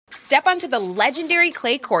Step onto the legendary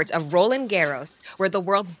clay courts of Roland Garros, where the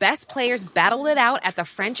world's best players battle it out at the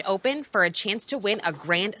French Open for a chance to win a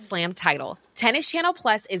Grand Slam title. Tennis Channel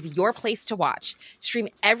Plus is your place to watch. Stream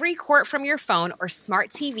every court from your phone or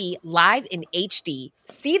smart TV live in HD.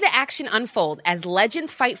 See the action unfold as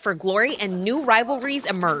legends fight for glory and new rivalries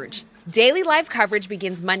emerge. Daily live coverage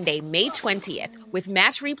begins Monday, May 20th, with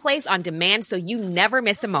match replays on demand so you never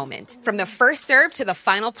miss a moment. From the first serve to the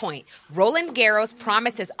final point, Roland Garros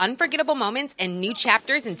promises unforgettable moments and new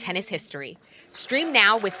chapters in tennis history. Stream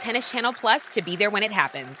now with Tennis Channel Plus to be there when it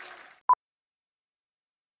happens.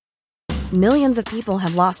 Millions of people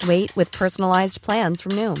have lost weight with personalized plans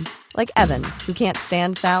from Noom. Like Evan, who can't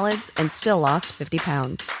stand salads and still lost 50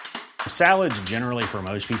 pounds. Salads generally for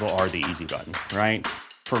most people are the easy button, right?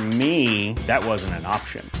 For me, that wasn't an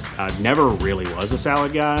option. I never really was a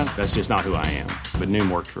salad guy. That's just not who I am. But Noom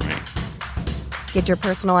worked for me. Get your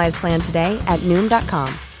personalized plan today at Noom.com.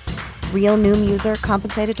 Real Noom user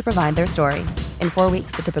compensated to provide their story. In 4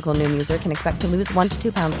 weeks, the typical Noom user can expect to lose 1 to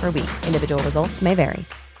 2 pounds per week. Individual results may vary.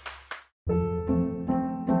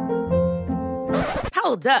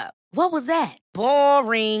 Hold up. What was that?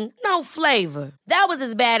 Boring. No flavor. That was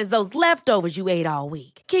as bad as those leftovers you ate all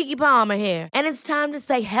week. Keke Palmer here, and it's time to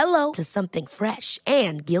say hello to something fresh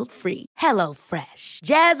and guilt-free. Hello Fresh.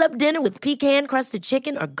 Jazz up dinner with pecan-crusted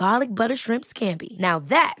chicken or garlic butter shrimp scampi. Now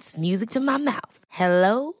that's music to my mouth.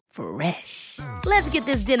 Hello Fresh. Let's get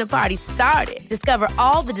this dinner party started. Discover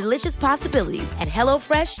all the delicious possibilities at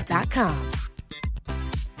hellofresh.com.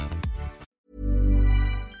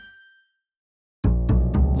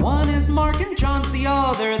 One is Mark and John's the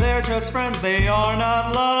other. They're just friends, they are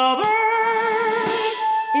not lovers.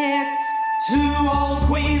 It's two old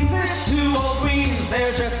queens, it's two old queens.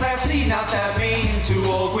 They're just sassy, not that mean. Two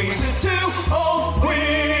old queens, it's two old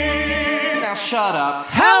queens. Now shut up.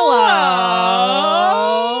 Hello!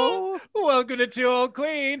 Welcome to Two Old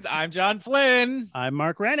Queens. I'm John Flynn. I'm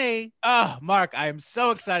Mark Rennie. Oh, Mark, I am so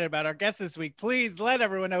excited about our guest this week. Please let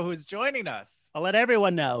everyone know who's joining us. I'll let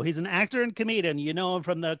everyone know. He's an actor and comedian. You know him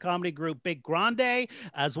from the comedy group Big Grande,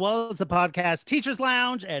 as well as the podcast Teacher's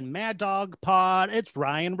Lounge and Mad Dog Pod. It's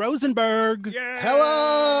Ryan Rosenberg. Yay!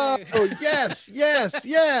 Hello! Yes, yes,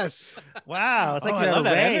 yes. Wow. It's like I you're love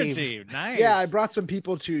at a that rave. energy. Nice. Yeah, I brought some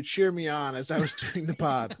people to cheer me on as I was doing the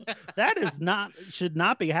pod. That should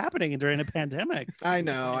not be happening during a pandemic. I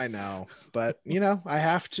know. But, I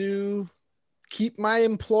have to keep my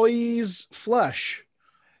employees flush.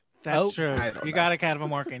 That's true. You got to kind of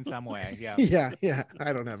them working some way. Yeah. Yeah.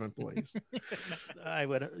 I don't have employees. I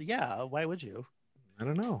would. Yeah. Why would you? I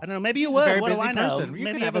don't know. Maybe you He's would. a very What do busy I know? person. You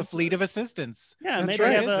Maybe can have a fleet of assistants. Yeah. That's Maybe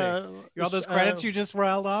right. have All those credits you just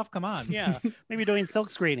railed off. Come on. Yeah. Maybe doing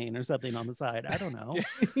silk screening or something on the side. I don't know.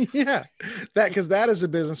 Yeah. Because that is a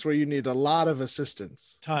business where you need a lot of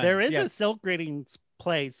assistance. Tons. There is Yes. a silk grading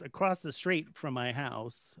place across the street from my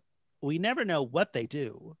house. We never know what they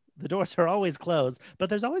do. The doors are always closed, but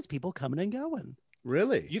there's always people coming and going.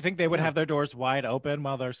 Really? You think they would have their doors wide open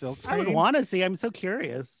while they're silk I screening? would want to see. I'm so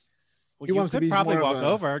curious. Well, You you want to could be probably more of walk a-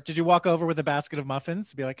 over. Did you walk over with a basket of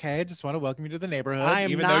muffins? Be like, hey, I just want to welcome you to the neighborhood, I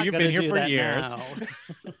am even not though you've gonna been here do for that years. now.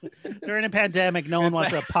 During a pandemic, no one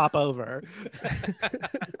wants to pop over.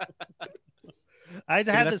 I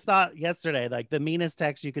had this thought yesterday, like the meanest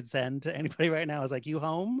text you could send to anybody right now is like, you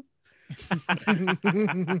home?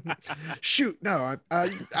 Shoot, no,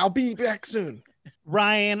 I'll be back soon.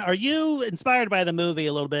 Ryan, are you inspired by the movie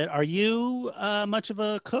a little bit? Are you much of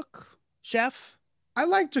a cook, chef? I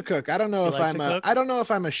like to cook. I don't know You if like to cook? I don't know if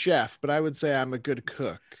I'm a chef, but I would say I'm a good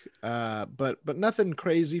cook. But nothing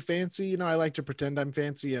crazy fancy. I like to pretend I'm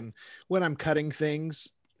fancy, and when I'm cutting things,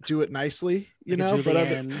 do it nicely. Like a But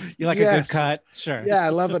julienne? You like a Yes. good cut? Sure. yeah, I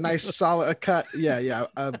love a nice solid cut. Yeah.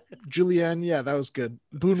 Julienne, yeah, that was good.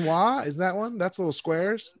 Bounois, is that one? That's little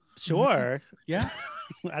squares. Sure. Yeah.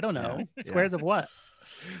 I don't know. Yeah. Squares of what?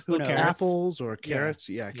 Who Little knows? carrots. Apples or carrots.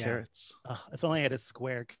 Yeah, Yeah. carrots. Oh, if only I had a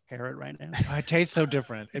square carrot right now. Oh, it tastes so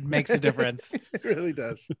different. It makes a difference. It really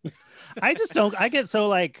does. I just don't. I get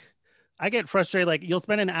so I get frustrated. Like you'll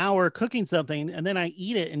spend an hour cooking something and then I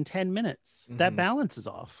eat it in 10 minutes. That Mhm. balance is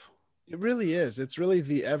off. It really is. It's really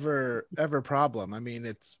the ever problem. I mean,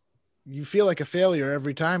 you feel like a failure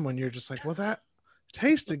every time when you're just like, well, that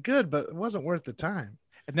tasted good, but it wasn't worth the time.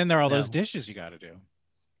 And then there are all No. those dishes you got to do.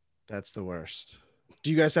 That's the worst. Do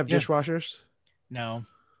you guys have Yeah. dishwashers? No.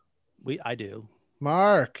 I do.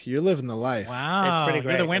 Mark, you're living the life. Wow. It's pretty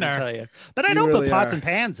great. You're the let me winner. tell you. But I You don't really put pots are. and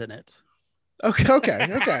pans in it. Okay.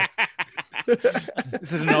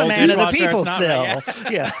 This is an I'm a old man of the dishwasher. people It's not still.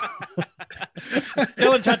 right. Yeah.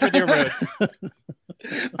 Still in touch with your roots.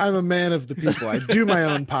 I'm a man of the people. I do my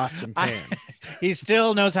own pots and pans. He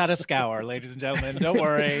still knows how to scour, ladies and gentlemen. Don't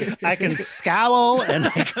worry. I can scowl and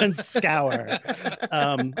I can scour.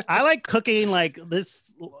 I like cooking like this.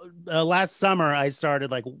 Last summer, I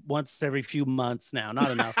started like once every few months now,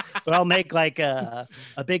 not enough, but I'll make like a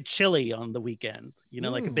big chili on the weekend,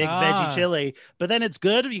 like a big veggie chili. But then it's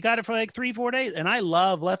good. You got it for like 3-4 days. And I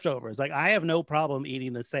love leftovers. Like I have no problem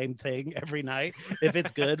eating the same thing every night. If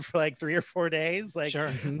it's good for like 3 or 4 days, like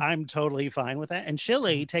Sure. I'm totally fine with that. And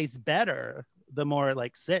chili tastes better the more it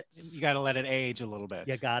like sits. You got to let it age a little bit.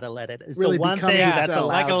 You gotta let it. It's Really the one becomes thing that's itself.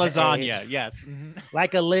 allowed Like a to lasagna. age. Yes.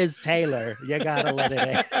 Like a Liz Taylor. You gotta let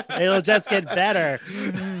it age. It'll just get better.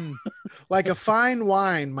 Like a fine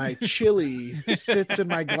wine, my chili sits in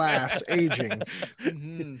my glass, aging.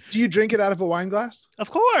 Do you drink it out of a wine glass? Of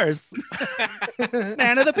course.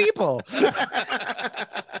 Man of the people.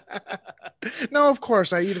 No, of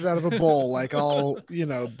course. I eat it out of a bowl, like all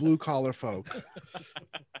blue collar folk.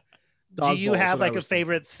 Do you Dog have bowls, like a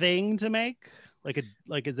favorite thing to make?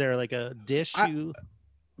 Like is there like a dish you?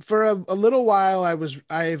 For a little while,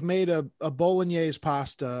 I've made a bolognese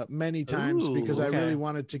pasta many times because I really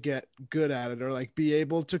wanted to get good at it, or like be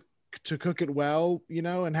able to cook it well,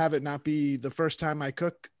 and have it not be the first time I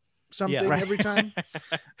cook something every time.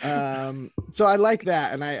 So I like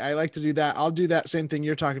that, and I like to do that. I'll do that same thing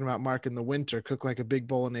you're talking about, Mark, in the winter. Cook like a big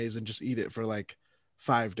bolognese and just eat it for like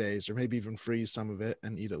 5 days, or maybe even freeze some of it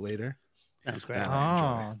and eat it later. Sounds great.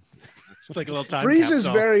 Oh, it's like a little time freezes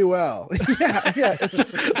capsule. very well. yeah, it's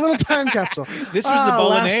a little time capsule. This was the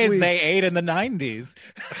bolognese they ate in the 90s.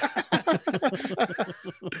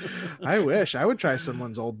 I wish I would try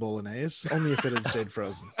someone's old bolognese, only if it had stayed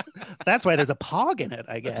frozen. That's why there's a pog in it,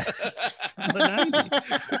 I guess. From the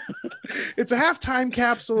 90s. It's a half time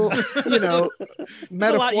capsule,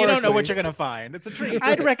 metaphorically. You don't know what you're gonna find. It's a treat.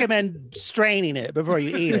 I'd recommend straining it before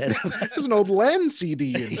you eat it. There's an old Len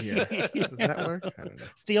CD in here. Does that work? I don't know.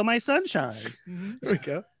 Steal My Sunshine. There we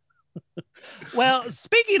go. Well,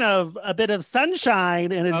 speaking of a bit of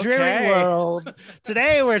sunshine in a dreary world,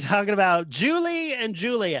 today we're talking about Julie and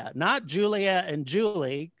Julia, not Julia and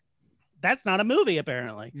Julie. That's not a movie,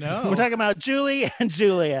 apparently. No. We're talking about Julie and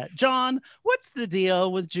Julia. John, what's the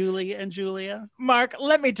deal with Julie and Julia? Mark,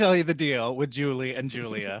 let me tell you the deal with Julie and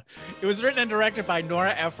Julia. It was written and directed by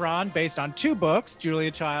Nora Ephron, based on 2 books,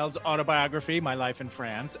 Julia Child's autobiography, My Life in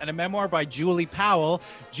France, and a memoir by Julie Powell,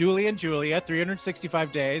 Julie and Julia,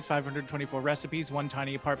 365 Days, 524 Recipes, One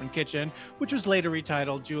Tiny Apartment Kitchen, which was later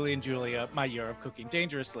retitled Julie and Julia, My Year of Cooking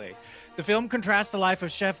Dangerously. The film contrasts the life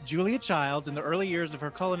of chef Julia Childs in the early years of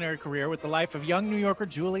her culinary career with the life of young New Yorker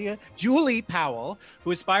Julie Powell,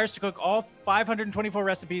 who aspires to cook all 524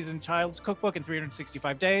 recipes in Child's cookbook in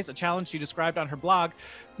 365 days, a challenge she described on her blog,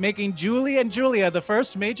 making Julie and Julia the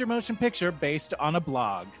first major motion picture based on a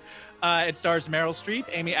blog. It stars Meryl Streep,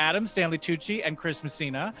 Amy Adams, Stanley Tucci, and Chris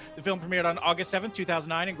Messina. The film premiered on August 7th,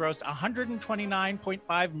 2009, and grossed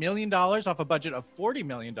 $129.5 million off a budget of $40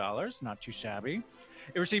 million. Not too shabby.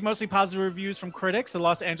 It received mostly positive reviews from critics. The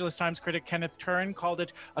Los Angeles Times critic Kenneth Turin called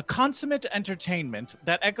it a consummate entertainment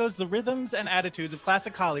that echoes the rhythms and attitudes of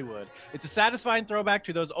classic Hollywood. It's a satisfying throwback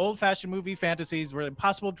to those old-fashioned movie fantasies where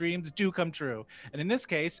impossible dreams do come true. And in this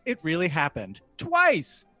case, it really happened.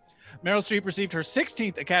 Twice! Meryl Streep received her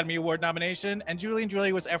 16th Academy Award nomination, and Julie and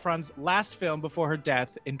Julia was Ephron's last film before her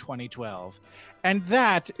death in 2012. And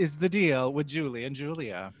that is the deal with Julie and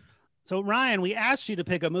Julia. So, Ryan, we asked you to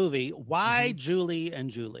pick a movie. Why Julie and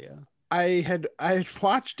Julia? I had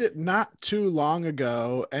watched it not too long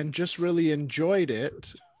ago and just really enjoyed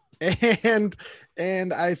it. And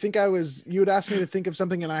I think you had asked me to think of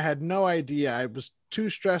something and I had no idea. I was too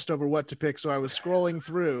stressed over what to pick. So I was scrolling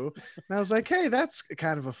through and I was like, hey, that's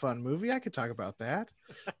kind of a fun movie. I could talk about that.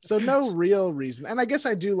 So no real reason. And I guess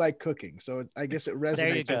I do like cooking. So I guess it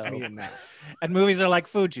resonates with me in that. And movies are like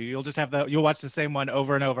food. You'll just you'll watch the same one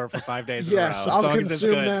over and over for 5 days. Yes, in a row, I'll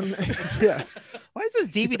consume them. Yes. Why is this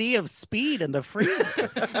DVD of Speed in the freezer?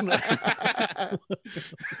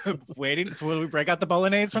 Waiting till we break out the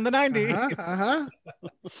bolognese from the 90s.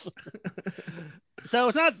 So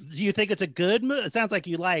it's not, do you think it's a good movie? It sounds like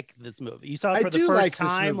you like this movie. You saw it for the first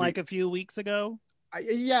time like a few weeks ago?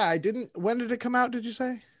 I didn't. When did it come out, did you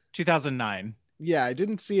say? 2009. Yeah, I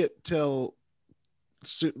didn't see it till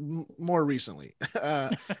more recently.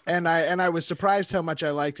 And I was surprised how much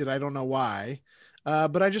I liked it. I don't know why.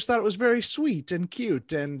 But I just thought it was very sweet and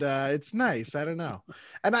cute and it's nice. I don't know.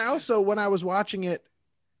 And I also, when I was watching it,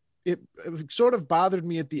 it sort of bothered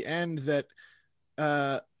me at the end that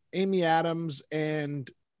Amy Adams and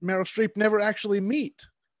Meryl Streep never actually meet.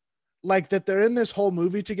 Like that they're in this whole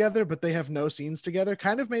movie together, but they have no scenes together.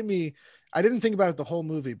 Kind of made me I didn't think about it the whole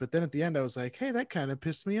movie, but then at the end I was like, hey, that kind of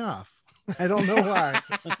pissed me off. I don't know why.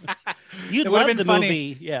 You'd love the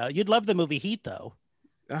movie. Yeah, you'd love the movie Heat, though.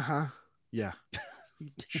 Yeah.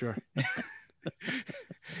 Sure.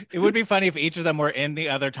 It would be funny if each of them were in the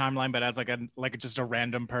other timeline, but as like just a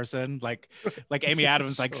random person, like Amy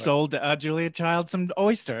Adams, like sold Julia Child some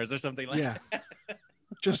oysters or something like that.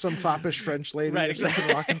 Just some foppish French lady, right?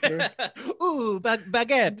 Exactly. Walking through. Ooh,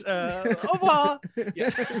 baguette. Au revoir.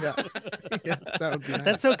 Yeah, that would be nice.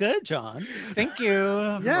 That's so good, John. Thank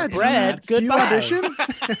you. Yeah, Brad. Goodbye. Do you audition?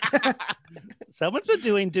 Someone's been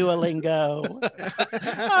doing Duolingo.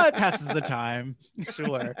 It passes the time.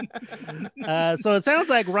 Sure. So it sounds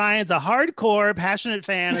like Ryan's a hardcore, passionate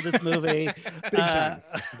fan of this movie.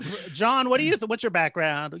 John, what's your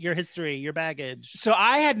background, your history, your baggage? So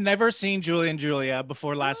I had never seen Julie and Julia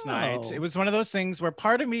before last night. It was one of those things where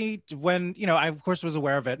part of me, when, I of course was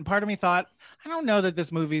aware of it, and part of me thought, I don't know that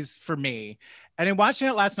this movie's for me. And in watching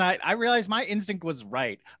it last night, I realized my instinct was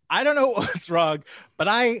right. I don't know what was wrong, but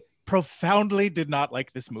I profoundly did not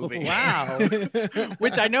like this movie. Wow.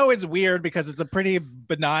 Which I know is weird because it's a pretty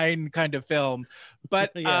benign kind of film,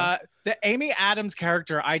 but the Amy Adams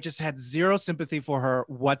character, I just had zero sympathy for her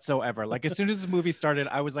whatsoever. Like as soon as this movie started,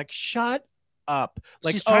 I was like, shut up.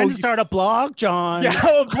 Like she's trying to start a blog, John.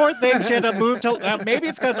 Yeah, poor thing. She had to move to maybe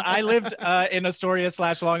it's because I lived in Astoria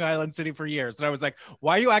 / Long Island City for years, and I was like,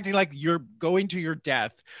 why are you acting like you're going to your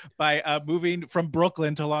death by moving from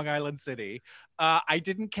Brooklyn to Long Island City? I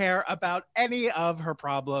didn't care about any of her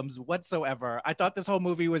problems whatsoever. I thought this whole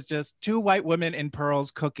movie was just two white women in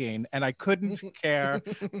pearls cooking, and I couldn't care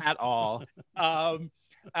at all.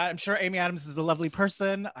 I'm sure Amy Adams is a lovely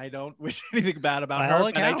person. I don't wish anything bad about her,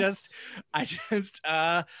 but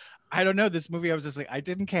I don't know. This movie, I was just like, I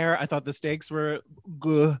didn't care. I thought the stakes were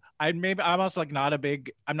good. I'm also like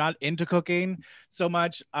I'm not into cooking so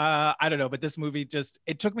much. I don't know, but this movie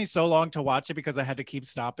it took me so long to watch it because I had to keep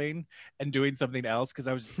stopping and doing something else because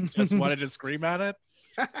I was just wanted to scream at it.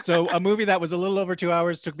 So a movie that was a little over 2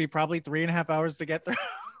 hours took me probably 3.5 hours to get through.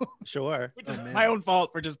 Sure. Which is my own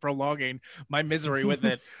fault for just prolonging my misery with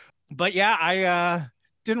it. But yeah, I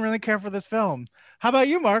didn't really care for this film. How about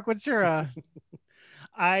you, Mark? What's your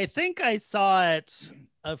I think I saw it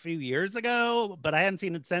a few years ago, but I hadn't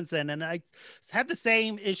seen it since then. And I had the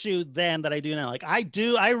same issue then that I do now. Like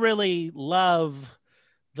I really love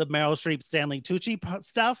the Meryl Streep, Stanley Tucci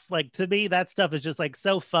stuff. Like to me, that stuff is just like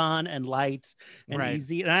so fun and light and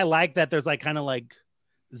easy. And I like that there's like kind of like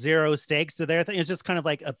zero stakes to their thing. It's just kind of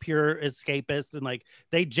like a pure escapist, and like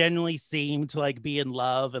they genuinely seem to like be in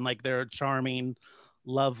love, and like they're a charming,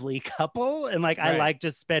 lovely couple, and like I like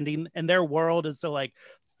just spending, and their world is so like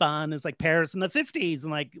fun. It's like Paris in the 50s, and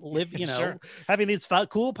like live, having these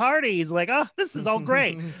cool parties. Like, oh, this is all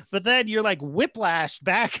great. But then you're like whiplashed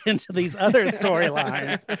back into these other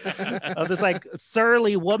storylines of this like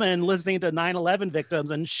surly woman listening to 9/11 victims,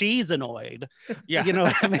 and she's annoyed. Yeah, you know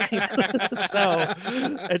what I mean? So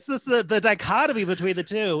it's this the dichotomy between the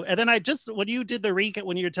two. And then when you did the recap,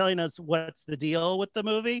 when you were telling us what's the deal with the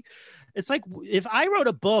movie, it's like if I wrote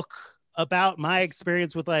a book about my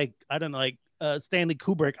experience with like, I don't know, like Stanley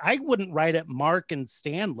Kubrick, I wouldn't write it Mark and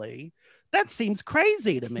Stanley. That seems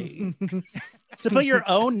crazy to me. To put your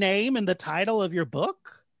own name in the title of your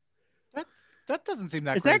book? That doesn't seem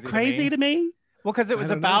that Is crazy. Is that crazy to me? Well, because it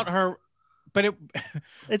was about her, but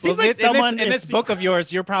it seems like someone in this book of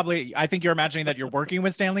yours, I think you're imagining that you're working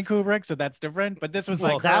with Stanley Kubrick, so that's different. But this was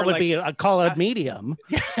like that would be a call a medium.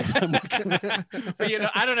 But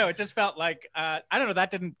I don't know. It just felt like I don't know.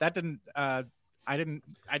 That didn't. I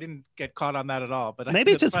didn't get caught on that at all. But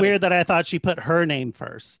maybe it's just funny. Weird that I thought she put her name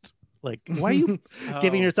first. Like, why are you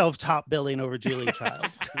giving yourself top billing over Julia Child?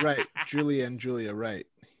 Right, Julia and Julia. Right,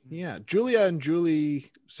 yeah, Julia and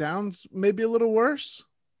Julie sounds maybe a little worse.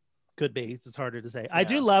 Could be. It's harder to say. Yeah. I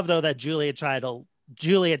do love though that Julia Child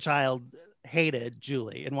hated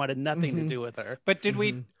Julie and wanted nothing to do with her. But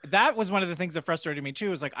that was one of the things that frustrated me too,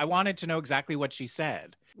 was like I wanted to know exactly what she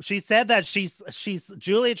said. She said that she's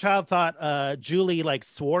Julia Child thought Julie like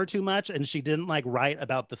swore too much, and she didn't like write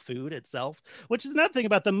about the food itself, which is another thing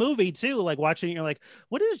about the movie too. Like watching it, you're like,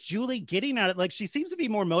 what is Julie getting at it? Like she seems to be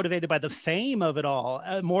more motivated by the fame of it all,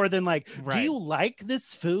 more than like, do you like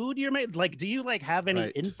this food you're making? Like, do you like have any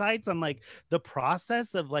insights on like the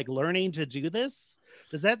process of like learning to do this?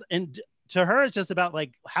 Does that to her, it's just about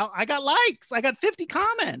like how I got likes. I got 50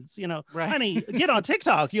 comments, honey, get on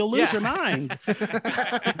TikTok. You'll lose your mind.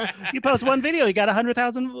 You post one video, you got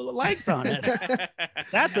 100,000 likes on it.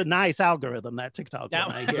 That's a nice algorithm, that TikTok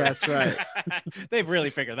one, I hear. That's right. They've really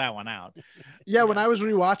figured that one out. Yeah, when I was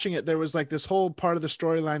rewatching it, there was like this whole part of the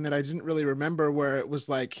storyline that I didn't really remember, where it was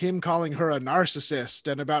like him calling her a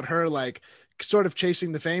narcissist and about her like sort of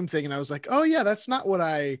chasing the fame thing. And I was like, oh yeah, that's not what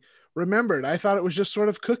I remembered. I thought it was just sort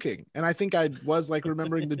of cooking. And I think I was like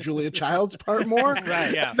remembering the Julia Childs part more.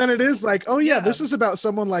 Right. Yeah. Then it is like, oh yeah, this is about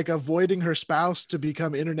someone like avoiding her spouse to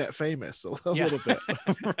become internet famous a little bit.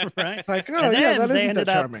 Right. It's like, oh yeah, that isn't that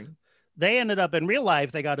charming. They ended up in real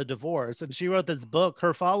life, they got a divorce, and she wrote this book.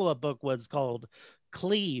 Her follow-up book was called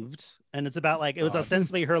Cleaved, and it's about like, it was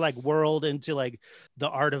ostensibly her like world into like the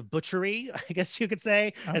art of butchery, I guess you could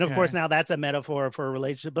say. Okay. And of course now that's a metaphor for a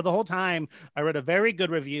relationship, but the whole time I read a very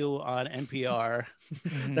good review on NPR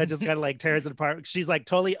that just kind of like tears it apart. She's like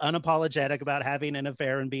totally unapologetic about having an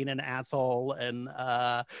affair and being an asshole, and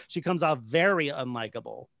she comes off very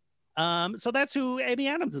unlikable. So that's who Amy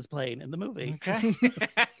Adams is playing in the movie. Okay.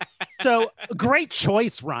 So great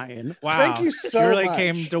choice, Ryan. Wow. Thank you so You really much.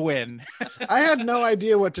 came to win. I had no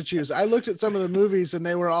idea what to choose. I looked at some of the movies and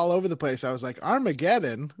they were all over the place. I was like,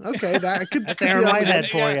 Armageddon. Okay, that could. That's Aaron Whitehead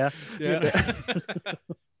for you. Yeah.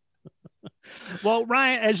 Well,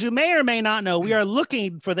 Ryan, as you may or may not know, we are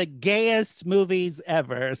looking for the gayest movies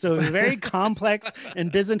ever. So it's a very complex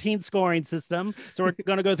and Byzantine scoring system. So we're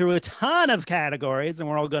going to go through a ton of categories and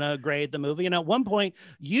we're all going to grade the movie. And at one point,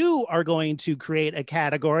 you are going to create a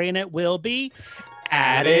category and it will be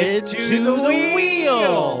added to the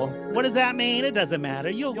wheel. What does that mean? It doesn't matter.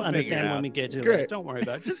 You'll understand when we get to it. Don't worry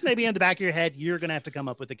about it. Just maybe in the back of your head, you're going to have to come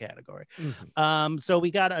up with a category. Mm-hmm. So we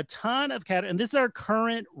got a ton of categories, and this is our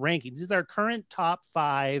current rankings. These are our current top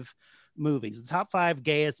 5 movies, the top 5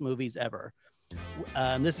 gayest movies ever.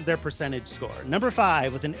 This is their percentage score. Number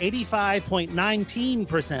 5 with an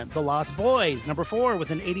 85.19%, The Lost Boys. Number 4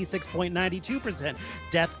 with an 86.92%,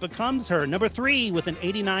 Death Becomes Her. Number 3 with an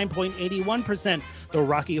 89.81%, The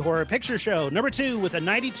Rocky Horror Picture Show. Number 2 with a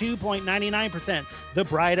 92.99%, The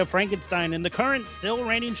Bride of Frankenstein. And the current still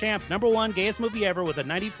reigning champ, number 1 gayest movie ever with a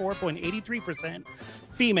 94.83%,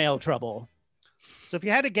 Female Trouble. So if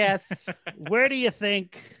you had to guess, where do you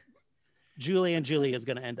think Julie and Julia is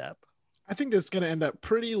going to end up? I think it's going to end up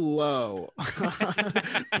pretty low.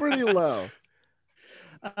 Pretty low.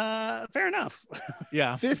 Fair enough.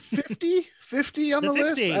 Yeah. 50 on the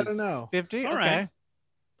list? I don't know. 50? All okay. right.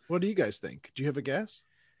 What do you guys think? Do you have a guess?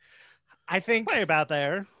 I think probably about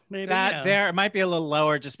there. Maybe that there it might be a little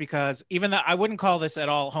lower just because even though I wouldn't call this at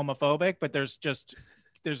all homophobic, but there's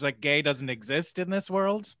like gay doesn't exist in this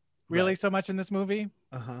world really so much in this movie.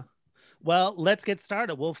 Uh-huh. Well, let's get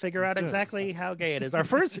started. We'll figure out exactly how gay it is. Our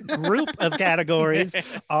first group of categories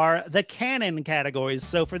are the canon categories.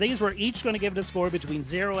 So for these, we're each going to give it a score between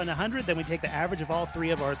 0 and 100. Then we take the average of all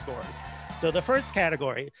 3 of our scores. So the first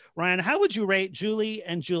category, Ryan, how would you rate Julie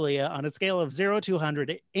and Julia on a scale of 0 to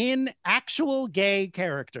 100 in actual gay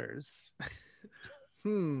characters?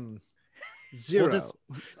 0.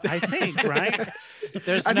 I think, right? I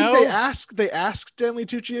think they asked Stanley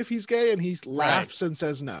Tucci if he's gay, and he laughs and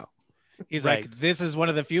says no. He's like, this is one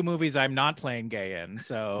of the few movies I'm not playing gay in.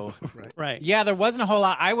 So, right. Yeah, there wasn't a whole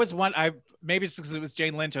lot. Maybe it's because it was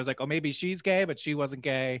Jane Lynch. I was like, oh, maybe she's gay, but she wasn't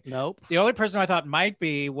gay. Nope. The only person I thought might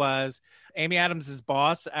be was Amy Adams's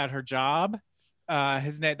boss at her job.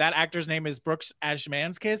 That actor's name is Brooks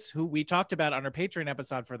Ashmanskas, who we talked about on our Patreon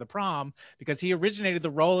episode for The Prom, because he originated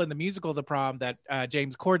the role in the musical The Prom that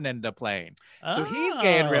James Corden ended up playing. So he's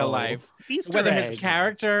gay in real life. Whether his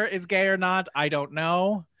character is gay or not, I don't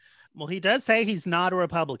know. Well, he does say he's not a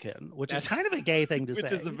Republican, which is kind of a gay thing to say.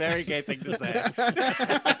 Which is a very gay thing to say.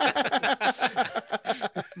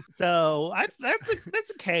 So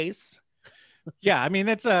that's a case. Yeah, I mean,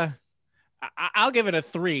 I'll give it a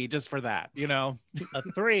 3 just for that, A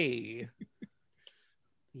 3.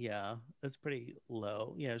 Yeah, that's pretty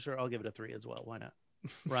low. Yeah, sure. I'll give it a 3 as well. Why not?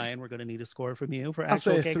 Ryan, we're going to need a score from you for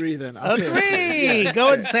actual I'll say a 3 then. A 3. Yeah.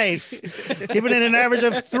 Go and safe. Giving it an average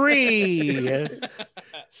of 3,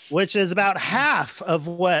 which is about half of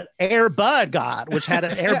what Air Bud got, which had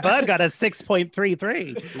Air Bud got a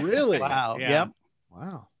 6.33. Really? Wow. Yeah. Yep.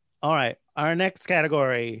 Wow. All right. Our next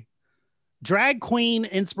category, drag queen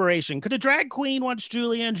inspiration. Could a drag queen watch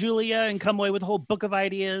Julia and Julia and come away with a whole book of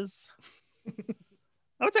ideas?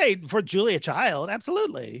 I would say for Julia Child,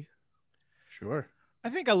 absolutely. Sure. I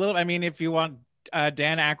think a little. I mean, if you want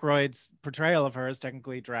Dan Aykroyd's portrayal of her is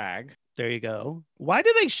technically drag. There you go. Why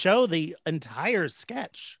do they show the entire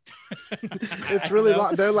sketch? It's really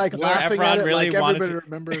long. They're like laughing at it like everybody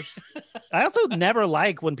remembers. I also never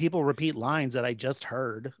like when people repeat lines that I just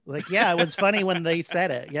heard. Like, yeah, it was funny when they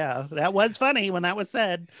said it. Yeah, that was funny when that was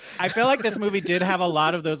said. I feel like this movie did have a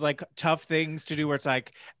lot of those like tough things to do where it's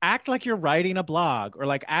like act like you're writing a blog, or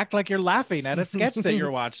like act like you're laughing at a sketch that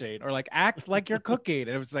you're watching, or like act like you're cooking.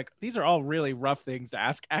 And it was like, these are all really rough things to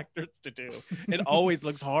ask actors to do. It always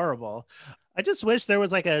looks horrible. I just wish there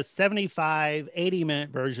was like a 75, 80-minute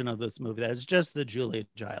version of this movie that's just the Julia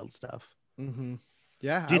Child stuff. Mm-hmm.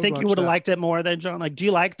 Yeah. Do you think you would have liked it more than John? Like, do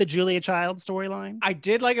you like the Julia Child storyline? I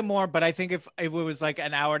did like it more, but I think if it was like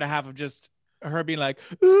an hour and a half of just her being like,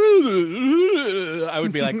 I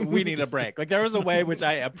would be like, we need a break. Like, there was a way which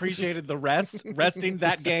I appreciated the resting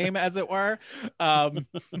that game, as it were. But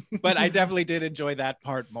I definitely did enjoy that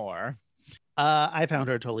part more. I found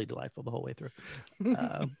her totally delightful the whole way through.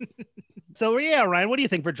 So yeah, Ryan, what do you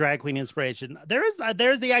think for drag queen inspiration? There's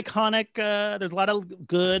the iconic. There's a lot of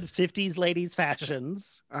good 50s ladies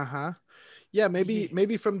fashions. Yeah,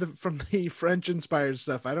 maybe from the French inspired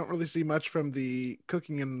stuff. I don't really see much from the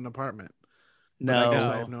cooking in an apartment. No,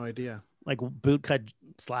 I have no idea. Like bootcut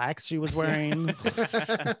slacks she was wearing.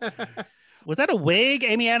 Was that a wig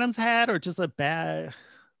Amy Adams had, or just a bad?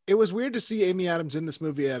 It was weird to see Amy Adams in this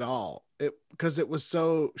movie at all. Because it was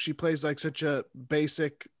she plays like such a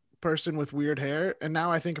basic person with weird hair, and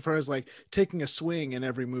now I think of her as like taking a swing in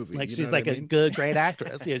every movie. Like, she's like a good, great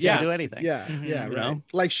actress. She can do anything. Yeah, yeah, right. Know?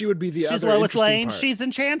 Like she would be the she's other. Lois Lane. Part. She's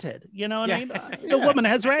Enchanted. You know what I mean? The woman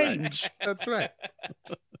has range. That's right.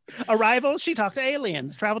 Arrival. She talked to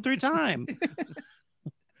aliens. Traveled through time.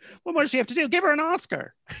 What more does she have to do? Give her an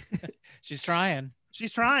Oscar. She's trying.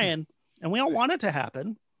 And we all want it to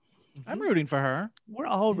happen. I'm rooting for her. We're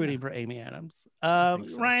all rooting for Amy Adams.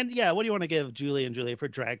 Ryan, what do you want to give Julie and Julia for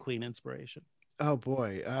drag queen inspiration? Oh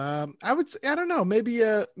boy. I would say, I don't know, maybe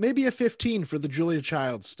a 15 for the Julia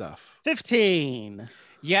Child stuff. 15.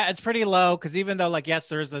 Yeah, it's pretty low, because even though, like, yes,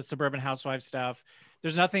 there's the Suburban Housewives stuff,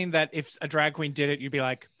 there's nothing that if a drag queen did it, you'd be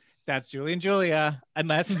like, that's Julie and Julia,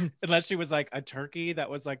 unless she was like a turkey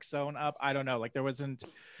that was like sewn up. I don't know. Like, there wasn't,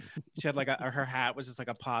 she had like her hat was just like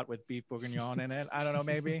a pot with beef bourguignon in it. I don't know,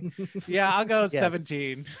 maybe. Yeah, I'll go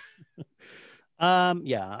 17.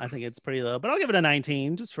 Yeah, I think it's pretty low, but I'll give it a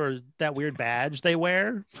 19 just for that weird badge they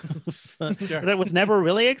wear. That was never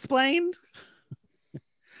really explained.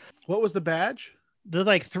 What was the badge? The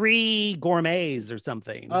like 3 gourmets or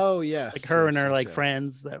something. Oh yeah, like her and her like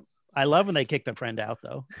friends. That I love when they kick the friend out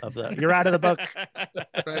though. Of the you're out of the book.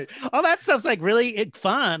 Right. All that stuff's like really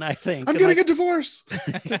fun. I think I'm getting a divorce.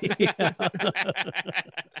 That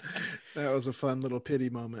was a fun little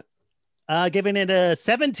pity moment. Giving it a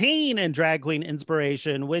 17 in drag queen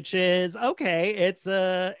inspiration, which is okay. It's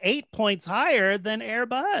 8 points higher than Air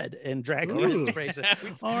Bud in drag queen inspiration.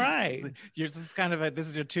 All right, yours is kind of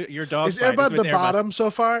your dog. Is Air Bud the bottom so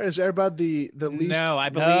far? Is Air Bud the least? No, I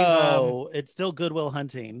believe it's still Good Will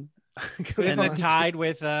Hunting. Isn't it tied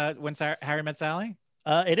with When Harry Met Sally?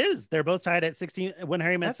 It is. They're both tied at 16. When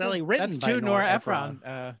Harry Met Sally, written by Nora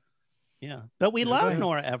Ephron. Yeah, but we love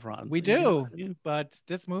Nora Ephron. We do, but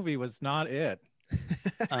this movie was not it.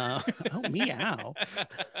 Oh, meow.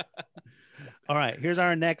 All right, here's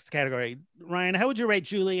our next category. Ryan, how would you rate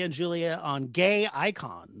Julie and Julia on gay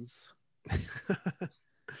icons?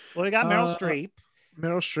 Well, we got Meryl Streep.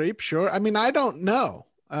 Meryl Streep, sure. I mean, I don't know.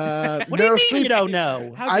 What do you mean you don't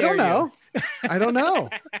know? I don't know. I don't know.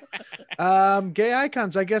 Gay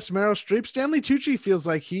icons, I guess Meryl Streep. Stanley Tucci feels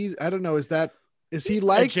like I don't know, is he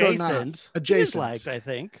liked adjacent. Or not? Adjacent. He's liked, I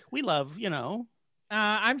think. We love,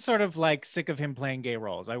 I'm sort of like sick of him playing gay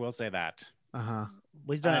roles. I will say that. Uh-huh.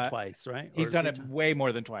 Well, he's done it twice, right? He's done it way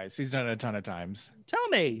more than twice. He's done it a ton of times. Tell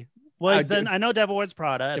me. I know Devil Wears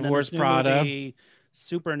Prada. Devil Wears Prada. Movie,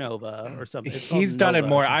 Supernova or something. He's done it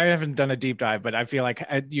more. I haven't done a deep dive, but I feel like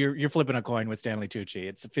you're flipping a coin with Stanley Tucci.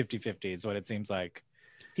 It's 50-50 is what it seems like.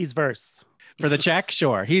 He's verse. For the check,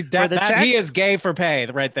 sure. He is gay for pay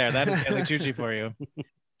right there. That is Stanley Tucci for you.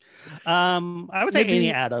 I would say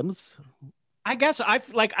Amy Adams. I guess I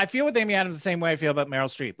feel with Amy Adams the same way I feel about Meryl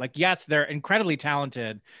Streep. Like, yes, they're incredibly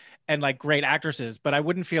talented and like great actresses, but I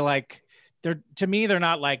wouldn't feel like they're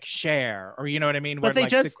not like Cher or you know what I mean. But they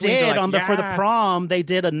just did for the prom. They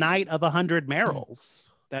did a night of 100 Meryls.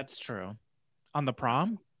 That's true. On the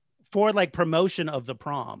prom. For like promotion of the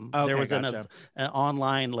prom, okay, there was an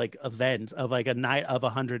online like event of like a night of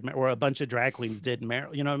 100 where a bunch of drag queens did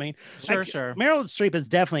Meryl. You know what I mean? Sure. Meryl Streep is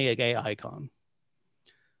definitely a gay icon.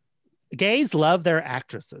 Gays love their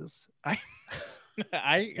actresses.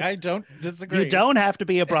 I don't disagree. You don't have to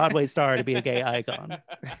be a Broadway star to be a gay icon.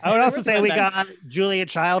 I would also say we got Julia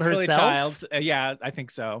Child herself. Yeah, I think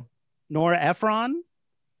so. Nora Ephron.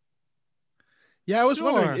 Yeah, I was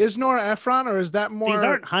wondering, is Nora Ephron or is that more? These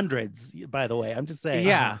aren't hundreds, by the way. I'm just saying.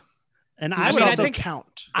 Yeah. And I I would would also also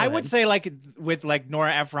count. I would say like with like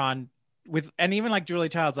Nora Ephron and even like Julia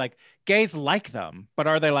Childs, like gays like them, but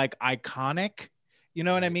are they like iconic? You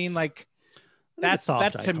know what I mean? Like that's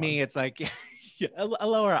to me, it's like a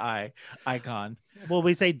lower icon. Will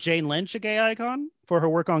we say Jane Lynch a gay icon for her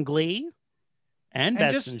work on Glee and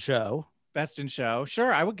Best in Show? Best in Show.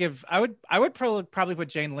 Sure. I would probably put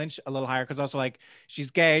Jane Lynch a little higher because also like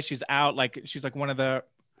she's gay, she's out, like she's like one of the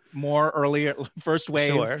more earlier first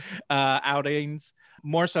wave outings,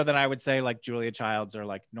 more so than I would say like Julia Childs or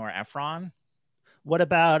like Nora Ephron. What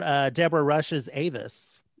about Deborah Rush's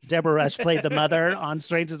Avis? Deborah Rush played the mother on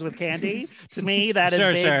Strangers with Candy. To me, that is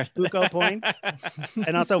big Bucco points.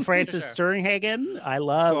 And also Frances Sternhagen. I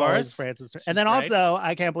love Frances. And then also,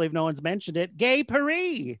 I can't believe no one's mentioned it, Gay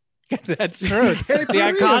Paris. That's true. The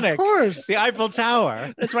iconic, of course. The Eiffel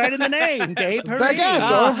Tower. That's right in the name. Gay Paris. Baguette.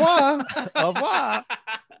 Au revoir. Au revoir.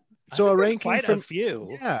 So a ranking quite from a few.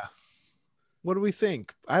 Yeah. What do we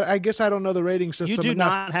think? I guess I don't know the rating system. You do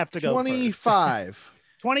enough. not have to go 25.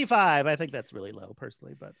 25. I think that's really low,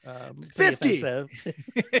 personally, but 50.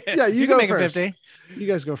 Yeah, you go make first. 50. You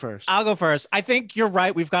guys go first. I'll go first. I think you're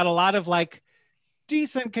right. We've got a lot of like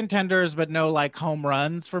decent contenders, but no like home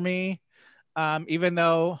runs for me. Even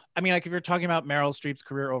though, I mean, like if you're talking about Meryl Streep's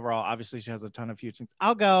career overall, obviously she has a ton of huge things.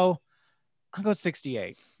 I'll go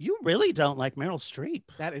 68. You really don't like Meryl Streep.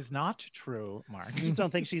 That is not true, Mark. You just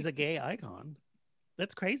don't think she's a gay icon.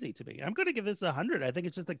 That's crazy to me. I'm going to give this 100. I think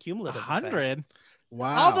it's just a cumulative 100.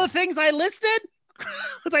 Wow. All the things I listed.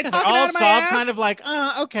 Was I talking all out of my soft, ass? kind of like,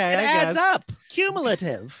 okay, it I adds guess. up.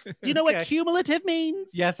 Cumulative. Do you know what cumulative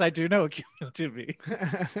means? Yes, I do know what cumulative means.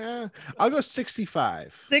 I'll go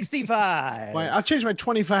 65. 65. Why, I'll change my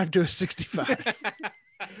 25 to a 65.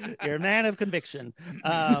 You're a man of conviction.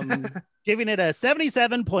 Giving it a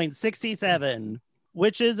 77.67,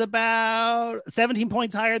 which is about 17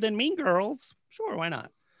 points higher than Mean Girls. Sure, why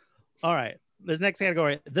not? All right. This next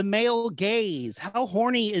category, the male gaze. How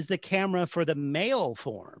horny is the camera for the male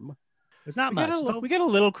form? There's not much. We get a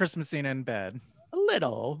little Christmas scene in bed. A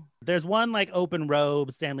little. There's one like open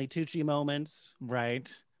robe Stanley Tucci moment. Right.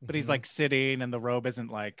 But he's like sitting and the robe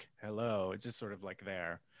isn't like, hello. It's just sort of like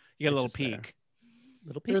there. You get a little peek.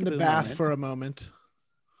 They're in the bath for a moment.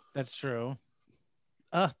 That's true.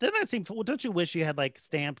 Doesn't that seem? Well, don't you wish you had like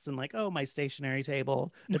stamps and like, oh, my stationery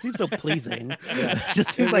table? It seems so pleasing. It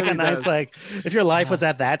just seems like really a nice does. Like if your life was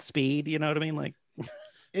at that speed, you know what I mean? Like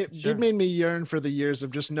it made me yearn for the years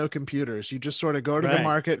of just no computers. You just sort of go to the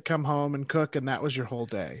market, come home and cook, and that was your whole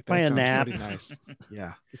day. That sounds pretty nice.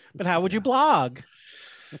 Yeah. But how would you blog?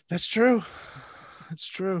 That's true. That's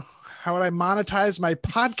true. How would I monetize my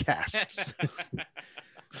podcasts?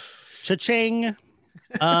 Cha-ching.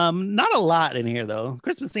 Not a lot in here though.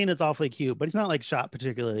 Christmas scene is awfully cute, but it's not like shot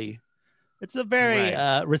particularly. It's a very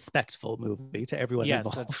respectful movie to everyone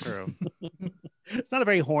involved. Yes, that's true. It's not a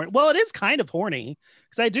very horny. Well, it is kind of horny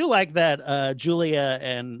because I do like that Julia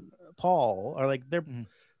and Paul are like they're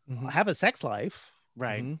have a sex life,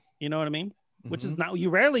 right? Mm-hmm. You know what I mean? Which is not, you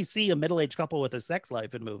rarely see a middle-aged couple with a sex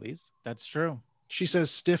life in movies. That's true. She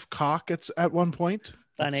says stiff cock at one point.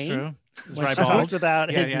 Funny. That's true. When she talks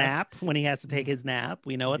about his nap, when he has to take his nap,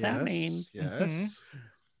 we know what that means. Yes.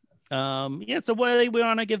 So what do we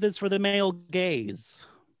want to give this for the male gaze?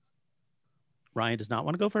 Ryan does not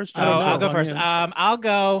want to go first. I'll go first. I'll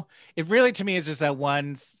go. It really, to me, is just that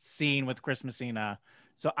one scene with Christmasina.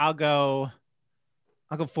 So I'll go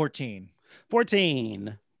 14.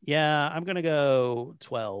 14. Yeah, I'm gonna go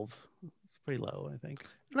 12. It's pretty low, I think.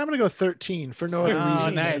 And I'm going to go 13 for no other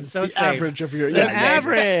reason. Nice. So the average of your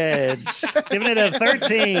average. Giving it a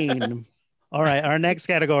 13. All right. Our next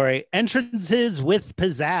category, entrances with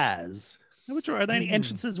pizzazz. Are there any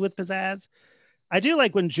entrances with pizzazz? I do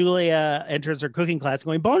like when Julia enters her cooking class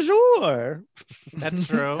going, bonjour. That's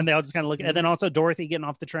true. And they all just kind of look. And then also Dorothy getting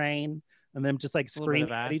off the train and them just like screaming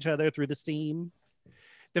at each other through the steam.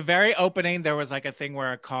 The very opening, there was like a thing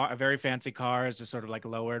where a very fancy car is just sort of like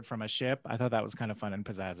lowered from a ship. I thought that was kind of fun and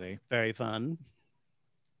pizzazzy. Very fun.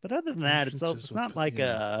 But other than that, it's not like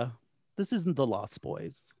this isn't the Lost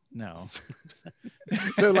Boys. No. Is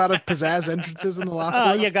there a lot of pizzazz entrances in the Lost Boys?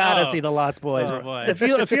 Oh, you gotta see the Lost Boys. Oh, boy.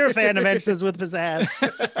 If you're a fan of entrances with pizzazz.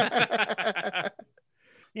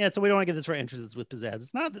 Yeah, so we don't want to give this for entrances with pizzazz.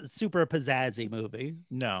 It's not a super pizzazzy movie.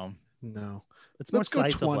 No. It's more Let's go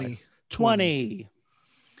 20. 20.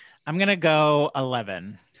 I'm gonna go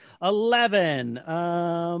 11. 11.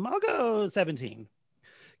 I'll go 17.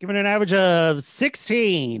 Giving an average of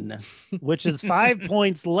 16, which is 5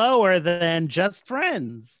 points lower than Just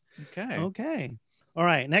Friends. Okay. All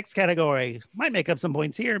right, next category. Might make up some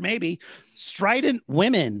points here, maybe. Strident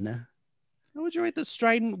women. How would you rate the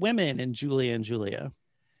strident women in Julia and Julia?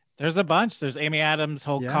 There's a bunch. There's Amy Adams'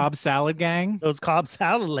 whole Cobb salad gang. Those Cobb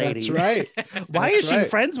salad ladies. That's right. Why is she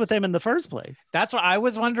friends with them in the first place? That's what I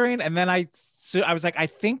was wondering. And then I was like, I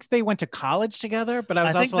think they went to college together, but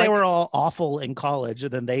I think they were all awful in college,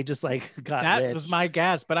 and then they just like got that rich. was my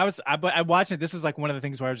guess. But I watched it. This is like one of the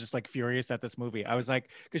things where I was just like furious at this movie. I was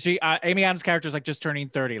like, because Amy Adams' character is like just turning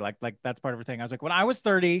 30, like that's part of her thing. I was like, when I was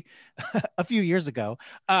 30, a few years ago,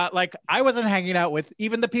 like I wasn't hanging out with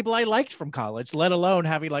even the people I liked from college, let alone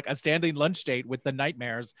having like a standing lunch date with the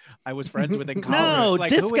nightmares I was friends with in college. No,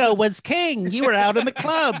 like, disco was king. You were out in the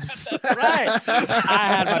clubs. Right. I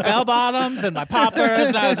had my bell bottoms and my poppers,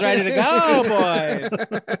 and I was ready to go, boys.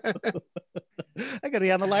 I gotta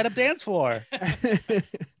be on the light up dance floor.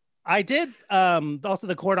 I did also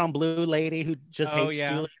the cordon bleu lady who just hates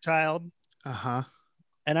Julia Child.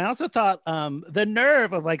 And I also thought the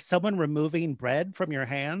nerve of like someone removing bread from your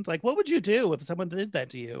hand. Like, what would you do if someone did that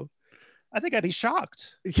to you? I think I'd be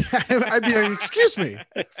shocked. Yeah, I'd be like, excuse me.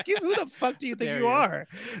 Excuse me, who the fuck do you think you are?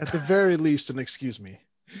 At the very least, an excuse me.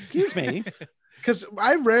 Excuse me. Because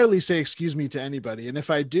I rarely say excuse me to anybody. And if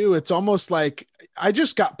I do, it's almost like I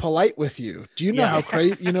just got polite with you. Do you know how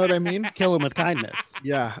crazy, you know what I mean? Kill him with kindness.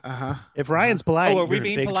 Yeah. If Ryan's polite, are we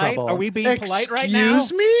being polite? Trouble. Are we being polite right now?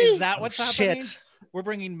 Excuse me? Is that what's happening? Shit. We're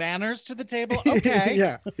bringing manners to the table?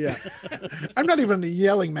 Okay. Yeah. I'm not even in a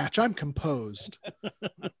yelling match. I'm composed.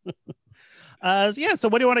 So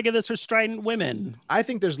what do you want to give this for strident women? I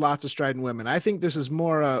think there's lots of strident women. I think this is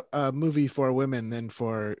more a movie for women than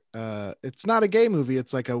for it's not a gay movie,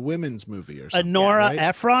 it's like a women's movie or something. A Nora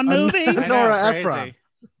Ephron movie? Nora Ephron.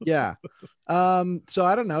 Yeah. So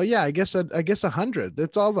I don't know. Yeah, I guess 100.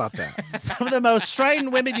 It's all about that. Some of the most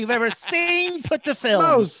strident women you've ever seen put to film.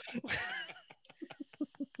 Most.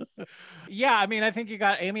 Yeah, I mean, I think you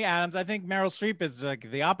got Amy Adams. I think Meryl Streep is like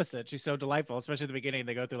the opposite. She's so delightful, especially at the beginning.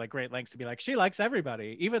 They go through like great lengths to be like, she likes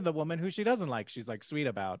everybody, even the woman who she doesn't like. She's like sweet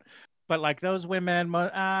about. But like those women,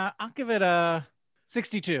 I'll give it a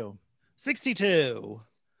 62. 62.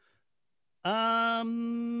 Yeah,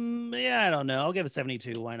 I don't know. I'll give it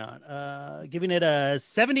 72. Why not? Giving it a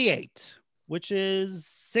 78, which is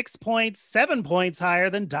 6.7 points higher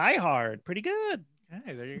than Die Hard. Pretty good.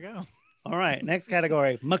 Hey, there you go. All right, next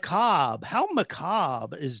category. Macabre. How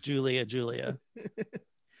macabre is Julia? Well,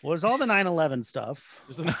 there's all the 9/11 stuff.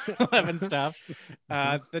 There's the 9/11 stuff.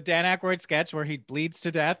 The Dan Aykroyd sketch where he bleeds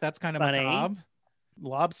to death. That's kind of funny. macabre.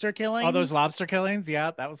 Lobster killing. All those lobster killings.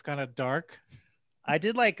 Yeah, that was kind of dark. I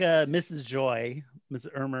did like Mrs. Joy, Ms.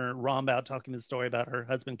 Irma Rombout, talking the story about her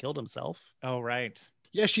husband killed himself. Oh, right.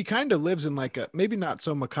 Yeah, she kind of lives in like a, maybe not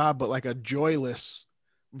so macabre, but like a joyless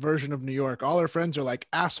version of New York. All her friends are like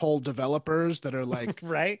asshole developers that are like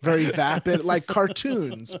right, very vapid, like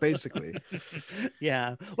cartoons, basically.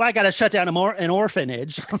 Yeah. Well, I got to shut down an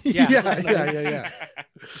orphanage. Yeah.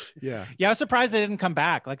 Yeah, I was surprised they didn't come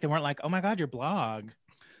back. Like they weren't like, oh my God, your blog.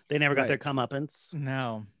 They never got their comeuppance.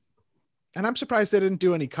 No. And I'm surprised they didn't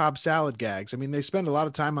do any Cobb salad gags. I mean, they spend a lot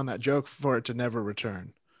of time on that joke for it to never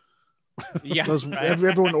return. Yeah,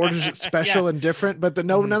 everyone orders it special and different, but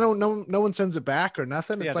no one sends it back or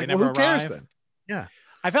nothing. It's like, well, who cares then? Yeah.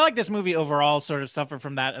 I felt like this movie overall sort of suffered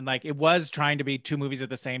from that. And like, it was trying to be two movies at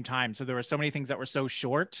the same time. So there were so many things that were so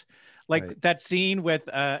short, like that scene with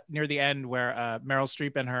near the end where Meryl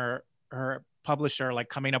Streep and her publisher, like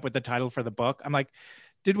coming up with the title for the book. I'm like,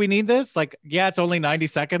 did we need this? Like, yeah, it's only 90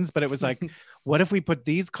 seconds, but it was like, what if we put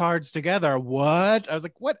these cards together? What? I was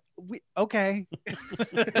like, what? Okay.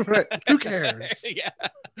 Right. Who cares?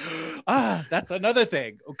 Yeah. That's another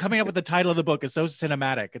thing. Coming up with the title of the book is so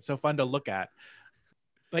cinematic. It's so fun to look at.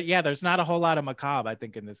 But yeah, there's not a whole lot of macabre, I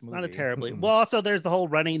think, in this movie. Not a terribly. Well, also there's the whole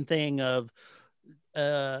running thing of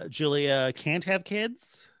Julia can't have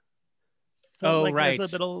kids. So, right.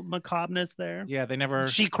 There's a little macabreness there. Yeah, they never.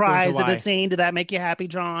 She cries in a scene. Did that make you happy,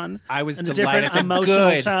 John? I was in delighted. A different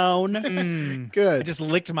emotional tone. Good. I just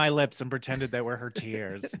licked my lips and pretended they were her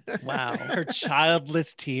tears. Wow, her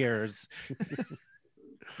childless tears.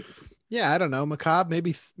 Yeah, I don't know. Macabre,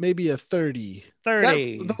 maybe a 30.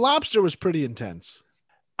 30. The lobster was pretty intense.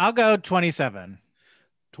 I'll go 27.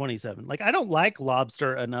 27. Like, I don't like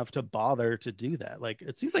lobster enough to bother to do that. Like,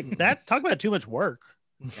 it seems like that. Talk about too much work.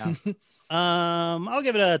 Yeah. I'll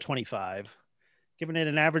give it a 25, giving it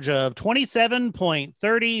an average of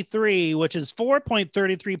 27.33, which is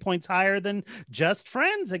 4.33 points higher than Just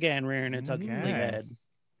Friends, again, rearing its ugly head.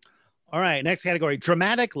 All right, next category,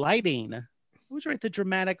 dramatic lighting. Who would you rate the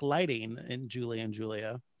dramatic lighting in Julia and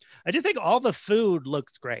Julia? I do think all the food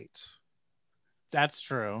looks great. That's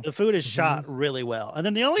true. The food is shot really well. And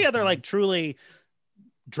then the only other like truly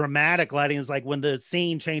dramatic lighting is like when the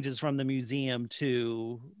scene changes from the museum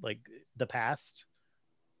to like the past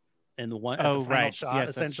and the final shot,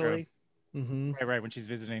 essentially. Right, when she's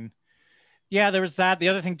visiting. Yeah, there was that. The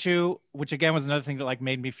other thing too, which again was another thing that like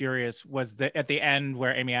made me furious, was that at the end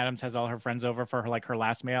where Amy Adams has all her friends over for her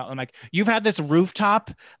last meal. I'm like, you've had this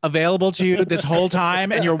rooftop available to you this whole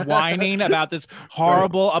time, and you're whining about this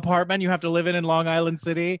horrible apartment you have to live in Long Island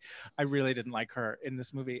City. I really didn't like her in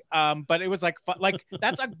this movie. But it was like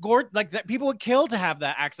that's a like that people would kill to have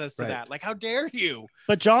that access to that. Like, how dare you?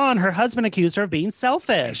 But John, her husband, accused her of being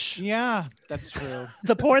selfish. Yeah, that's true.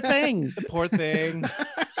 The poor thing. The poor thing.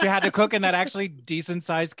 She had to cook in that actually decent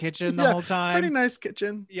sized kitchen the whole time. Pretty nice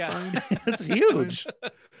kitchen. Yeah. It's huge.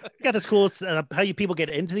 You got this cool how you people get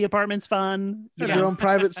into the apartment's fun. You have your own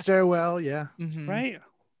private stairwell. Yeah. Right.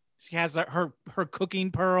 She has her cooking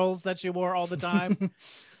pearls that she wore all the time.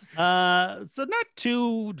 So not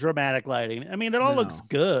too dramatic lighting. I mean, it all looks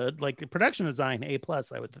good. Like the production design, A+,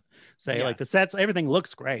 I would say. Yes. Like the sets, everything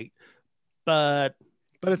looks great. But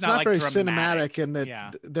it's not like very dramatic, cinematic, and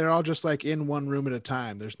that they're all just like in one room at a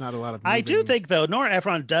time. There's not a lot of moving. I do think though Nora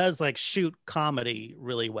Ephron does like shoot comedy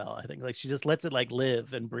really well. I think like she just lets it like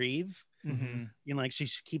live and breathe. You know, like she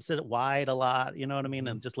keeps it wide a lot, you know what I mean,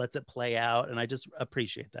 and just lets it play out. And I just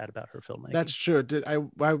appreciate that about her filmmaking. That's true. I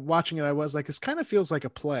watching it, I was like, this kind of feels like a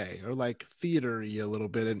play or like theater-y a little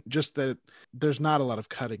bit, and just that there's not a lot of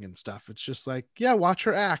cutting and stuff. It's just like, watch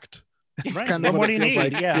her act. It's kind of what it feels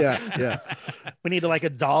like. Yeah. We need like a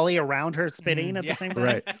dolly around her spinning at the same time.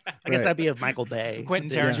 Right. I guess that'd be of Michael Bay.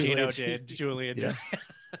 Quentin Tarantino did. Julia did.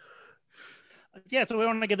 Yeah. So we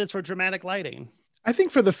want to give this for dramatic lighting. I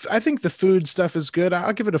think the food stuff is good.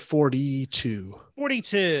 I'll give it a 42.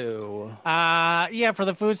 42. Yeah. For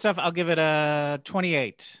the food stuff, I'll give it a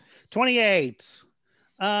 28. 28.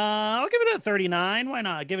 I'll give it a 39. Why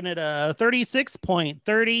not? Giving it a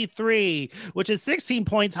 36.33, which is 16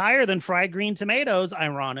 points higher than fried green tomatoes.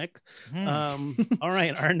 Ironic. All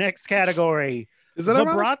right. Our next category. Is that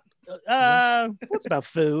ironic? What's about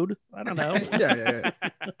food? I don't know. Yeah.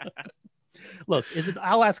 Look,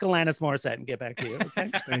 I'll ask Alanis Morissette and get back to you.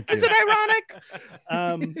 Okay. Is it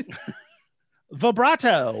ironic?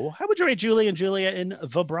 Vibrato. How would you rate Julie and Julia in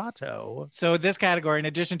vibrato? So this category, in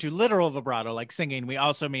addition to literal vibrato, like singing, we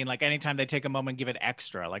also mean like anytime they take a moment, give it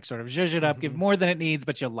extra, like sort of zhuzh it up, give more than it needs,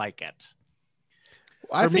 but you like it.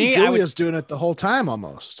 I think Julia's doing it the whole time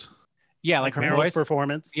almost. Yeah, like her Meryl's voice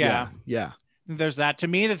performance. Yeah. There's that. To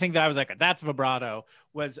me, the thing that I was like, that's vibrato,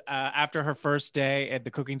 was after her first day at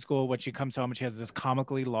the cooking school, when she comes home and she has this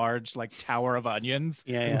comically large like tower of onions.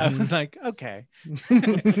 Yeah. I was like, okay. You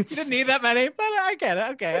didn't need that many, but I get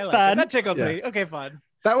it. Okay. It's fun. That tickles me. Okay, fun.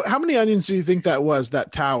 How many onions do you think that was,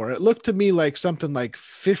 that tower? It looked to me like something like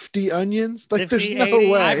 50 onions. Like 50, there's no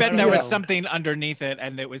 80, way. I bet there was something underneath it,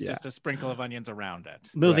 and it was just a sprinkle of onions around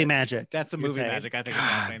it. Movie magic. That's the movie magic, I think. Is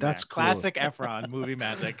happening that's there. cool. Classic Efron movie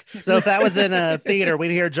magic. So if that was in a theater,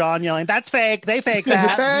 we'd hear John yelling, "That's fake! They fake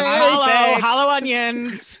that! Hollow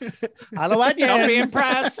onions! Hollow onions! Don't be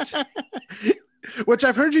impressed." Which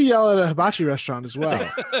I've heard you yell at a hibachi restaurant as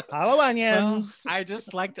well. Hollow onions! Well,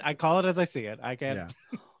 I call it as I see it. I can't. Yeah.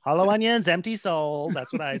 Hollow onions, empty soul.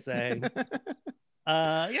 That's what I say.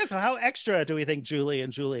 So how extra do we think Julie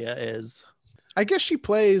and Julia is? I guess she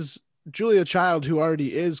plays Julia Child, who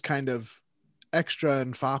already is kind of extra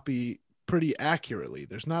and foppy pretty accurately.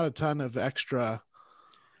 There's not a ton of extra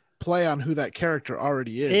play on who that character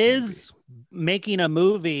already is. Is making a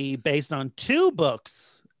movie based on 2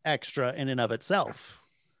 books extra in and of itself?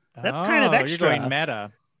 That's kind of extra. You're going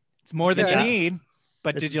meta. It's more than you need,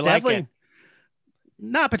 but did you like it?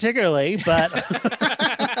 Not particularly, but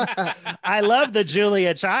I love the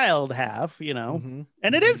Julia Child half, you know,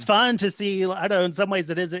 and it is fun to see. I know in some ways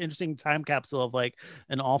it is an interesting time capsule of like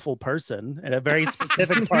an awful person at a very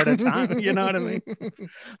specific part of time. You know what I mean?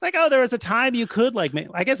 Like, oh, there was a time you could like make,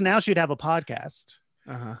 I guess now she'd have a podcast.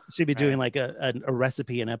 She'd be doing like a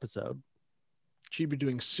recipe an episode. She'd be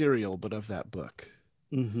doing cereal, but of that book.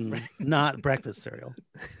 Not breakfast cereal.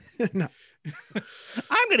 No.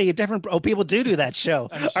 I'm gonna eat different. Oh, people do that show.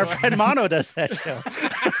 Sure. Our friend Mono does that show.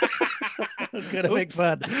 It's gonna make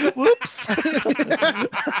fun. Whoops.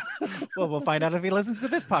 Well, we'll find out if he listens to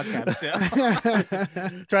this podcast still.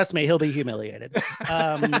 Trust me, he'll be humiliated.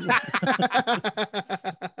 So what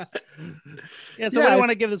do you want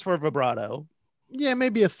to give this for vibrato? Yeah,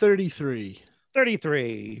 maybe a 33.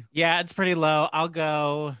 33. Yeah, it's pretty low. I'll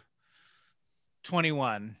go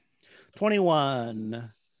 21.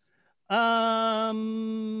 21. I'll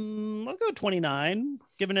go 29.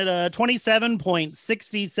 Giving it a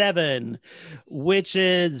 27.67, which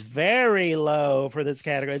is very low for this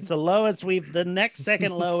category. It's the lowest the next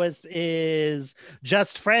second lowest is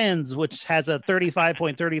Just Friends, which has a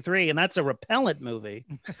 35.33, and that's a repellent movie.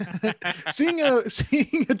 seeing a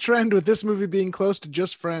trend with this movie being close to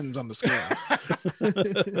Just Friends on the scale.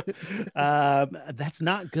 That's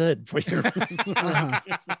not good for your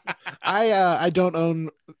I don't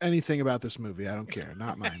own anything about this movie. I don't care.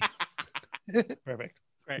 Not mine. Perfect.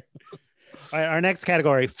 Great. All right, our next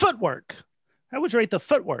category, footwork. How would you rate the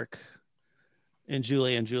footwork in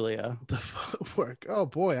Julie and Julia? The footwork. Oh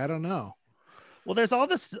boy, I don't know. Well, there's all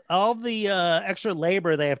the extra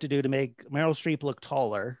labor they have to do to make Meryl Streep look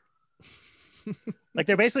taller. Like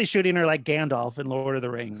they're basically shooting her like Gandalf in Lord of the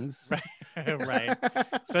Rings. Right.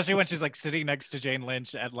 Especially when she's like sitting next to Jane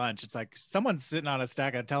Lynch at lunch. It's like someone's sitting on a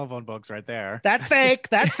stack of telephone books right there. That's fake.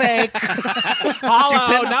 That's fake.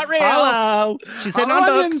 Hollow, not real. Hollow. She's sitting on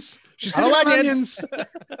onions. books. She's sitting on onions.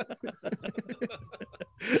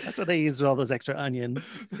 That's what they use with all those extra onions.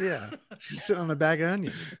 Yeah. She's sitting on a bag of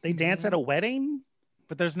onions. They dance at a wedding.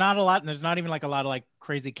 But there's not a lot, and there's not even like a lot of like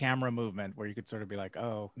crazy camera movement where you could sort of be like,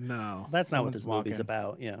 oh, no, that's not what this movie's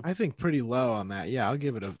about. Yeah, I think pretty low on that. Yeah, I'll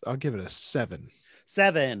give it a 7.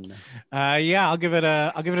 7. Yeah, I'll give it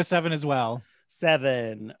a 7 as well.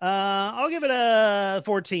 7. I'll give it a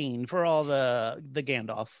 14 for all the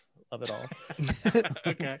Gandalf of it all.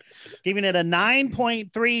 Okay, giving it a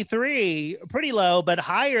 9.33, pretty low, but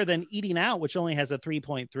higher than Eating Out, which only has a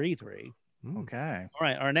 3.33. Okay. All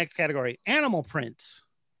right. Our next category, animal print.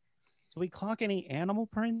 Do we clock any animal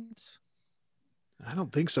print? I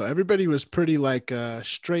don't think so. Everybody was pretty like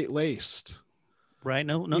straight laced. Right.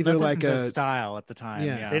 No, either like a style at the time.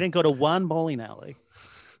 Yeah. They didn't go to one bowling alley.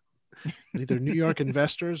 Either New York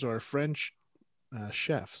investors or French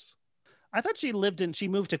chefs. I thought she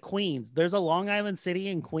moved to Queens. There's a Long Island City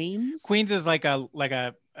in Queens. Queens is like a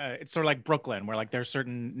it's sort of like Brooklyn, where like there's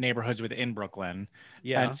certain neighborhoods within Brooklyn.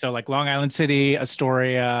 Yeah. And so like Long Island City,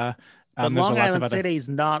 Astoria. But Long Island City is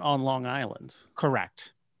not on Long Island.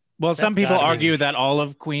 Correct. Well, some people argue that all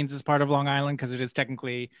of Queens is part of Long Island because it is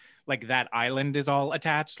technically like that island is all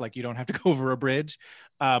attached. Like you don't have to go over a bridge.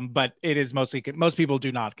 But it is most people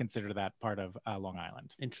do not consider that part of Long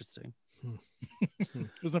Island. Interesting.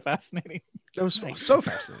 Wasn't it fascinating? It was so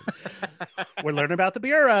fascinating. We're learning about the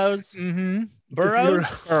bureaus. Mm-hmm. Boroughs?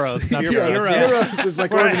 Boroughs, not bureaus. Bureaus is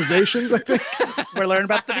like organizations, I think. We're learning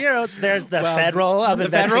about the bureau. There's the Federal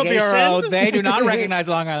Bureau. They do not recognize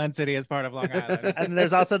Long Island City as part of Long Island. And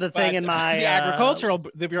there's also the thing in my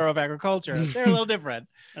the Bureau of Agriculture. They're a little different.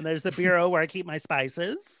 And there's the bureau where I keep my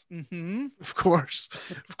spices. Mm-hmm. Of course,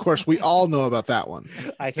 we all know about that one.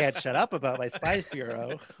 I can't shut up about my spice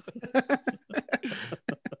bureau.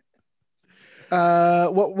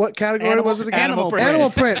 What category was it again? Animal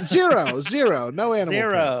print. Zero. No animal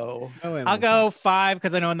Zero. Print. No animal I'll go 5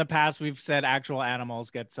 because I know in the past we've said actual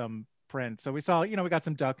animals get some print. So we saw, we got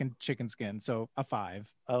some duck and chicken skin. So a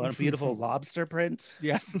 5. Oh, and a beautiful lobster print.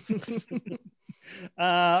 Yeah.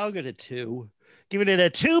 I'll go to 2. Giving it a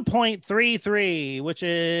 2.33, which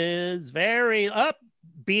is very up.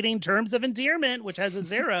 Beating Terms of Endearment, which has a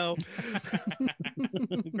 0.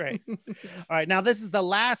 Great. All right. Now, this is the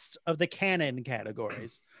last of the canon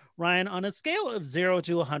categories. Ryan, on a scale of 0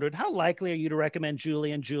 to 100, how likely are you to recommend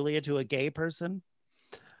Julie and Julia to a gay person?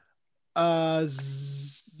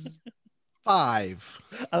 5.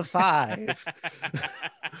 A 5.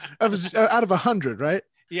 Out of 100, right?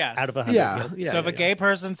 Yes. Out of 100. Yeah. Yes. So if a gay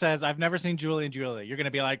person says, I've never seen Julie and Julia, you're going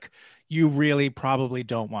to be like, you really probably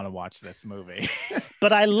don't want to watch this movie.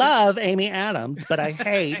 But I love Amy Adams, but I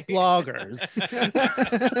hate bloggers.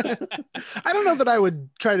 I don't know that I would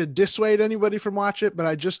try to dissuade anybody from watch it, but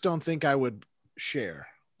I just don't think I would share.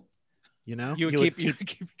 You would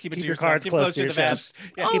keep it to your cards close to your chest.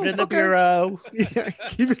 Yeah. Keep it in the bureau. Yeah,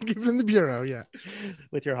 keep it in the bureau. Yeah,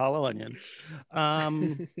 with your hollow onions.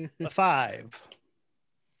 A 5.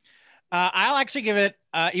 I'll actually give it,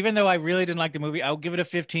 even though I really didn't like the movie, I'll give it a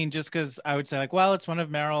 15 just because I would say like, well, it's one of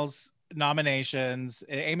Meryl's nominations.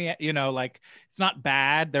 Amy, it's not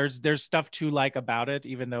bad. There's stuff to like about it,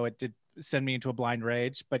 even though it did send me into a blind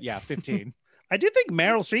rage. But yeah, 15. I do think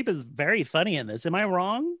Meryl Streep is very funny in this. Am I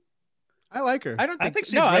wrong? I like her. I think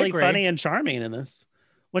she's really funny and charming in this.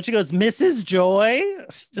 When she goes, Mrs. Joy,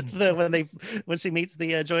 when she meets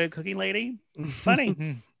the Joy of Cooking lady,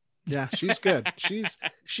 funny. Yeah, she's good.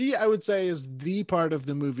 She I would say is the part of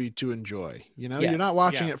the movie to enjoy. Yes, you're not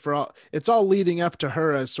watching it for all. It's all leading up to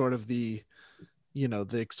her as sort of the,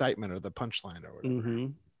 the excitement or the punchline or whatever. Mm-hmm.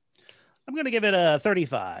 I'm gonna give it a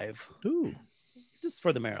 35. Ooh, just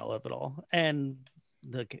for the Meryl of it all and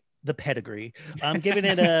the the pedigree. I'm giving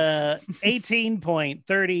it a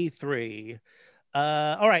 18.33.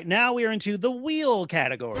 All right, now we are into the wheel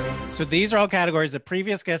category. So these are all categories that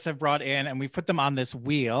previous guests have brought in, and we've put them on this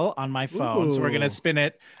wheel on my phone. Ooh. So we're going to spin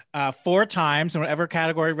it 4 times, and whatever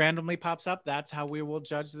category randomly pops up, that's how we will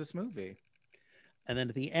judge this movie. And then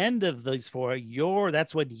at the end of these 4,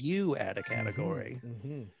 that's when you add a category.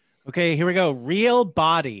 Mm-hmm. Okay, here we go. Real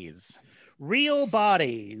bodies. Real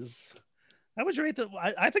bodies. I would rate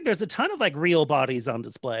I think there's a ton of like real bodies on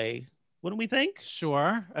display. Wouldn't we think?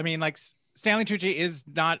 Sure. I mean, like Stanley Tucci is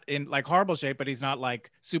not in like horrible shape, but he's not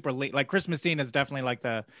like super late. Like Chris Messina is definitely like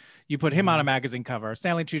you put him on a magazine cover.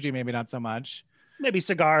 Stanley Tucci, maybe not so much. Maybe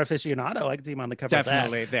Cigar Aficionado. I can see him on the cover.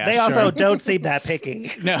 Definitely. Of that. Yeah, they also don't seem that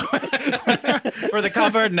picky. No. For the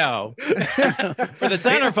cover, no. For the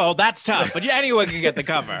centerfold, that's tough. But anyone can get the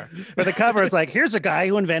cover. For the cover, it's like, here's a guy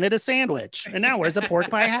who invented a sandwich, and now wears a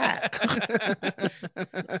pork pie hat.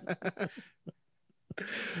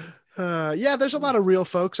 Yeah, there's a lot of real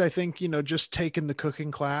folks, I think, just taking the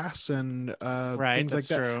cooking class and right, things like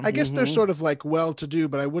that. True. I guess they're sort of like well-to-do,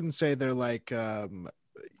 but I wouldn't say they're like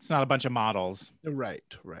it's not a bunch of models. Right.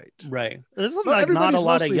 This is like not a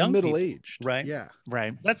lot of young middle-aged, right? Yeah,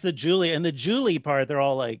 right. That's the Julie, and the Julie part, they're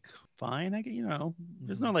all like fine.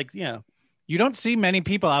 There's no like, You don't see many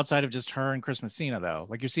people outside of just her and Chris Messina, though.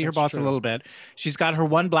 Like you see her boss true. a little bit. She's got her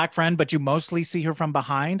one black friend, but you mostly see her from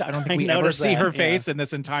behind. I don't think we ever see her face in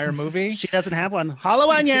this entire movie. She doesn't have one.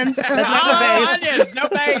 Hollow onions. Onions, no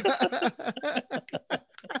face.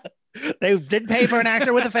 They did pay for an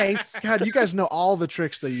actor with a face. God, you guys know all the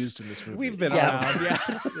tricks they used in this movie. We've been around.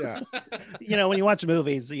 Yeah. Yeah. When you watch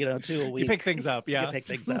movies, 2 a week. You pick things up. Yeah. You pick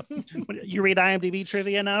things up. You read IMDb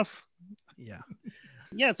trivia enough? Yeah.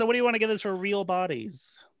 Yeah. So what do you want to give this for real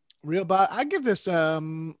bodies? I give this a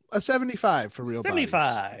 75 for real 75.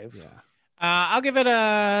 bodies. Yeah. I'll give it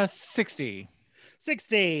a 60.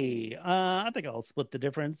 60. I think I'll split the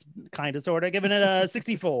difference, kind of, sort of. Giving it a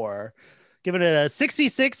 64. Giving it a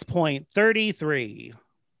 66.33.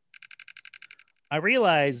 I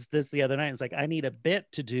realized this the other night. It's like, I need a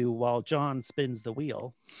bit to do while John spins the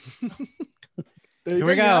wheel. Here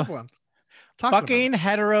we go. Bucking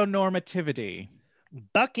heteronormativity.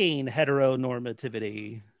 Bucking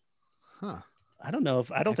heteronormativity. Huh. I don't know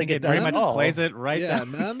if I don't think it very does much at all. plays it right Yeah,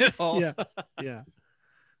 down. yeah. Yeah.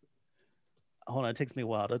 Hold on, it takes me a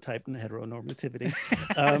while to type in heteronormativity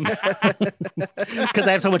because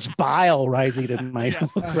I have so much bile rising in my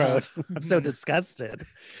throat. I'm so disgusted.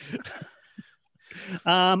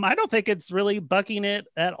 I don't think it's really bucking it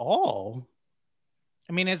at all.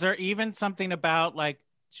 I mean, is there even something about like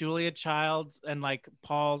Julia Childs and like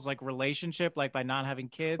Paul's like relationship, like by not having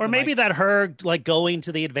kids, or maybe like, that her like going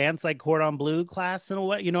to the advanced like cordon bleu class in a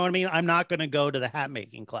way, you know what I mean? I'm not going to go to the hat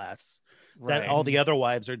making class that all the other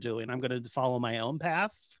wives are doing. I'm going to follow my own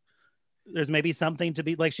path. There's maybe something to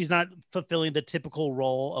be like, she's not fulfilling the typical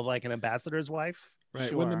role of like an ambassador's wife. Right.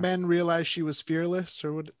 Sure. When the men realized she was fearless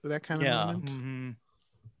or that kind of moment. Mm-hmm.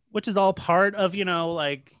 Which is all part of,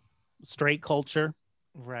 like straight culture,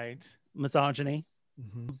 right? Misogyny.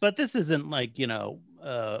 Mm-hmm. But this isn't like, I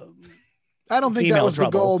don't think that was the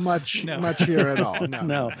goal much here at all.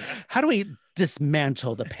 No. How do we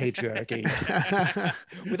dismantle the patriarchy?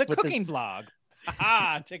 with a cooking blog?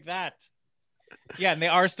 Take that. Yeah, and they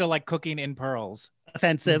are still like cooking in pearls.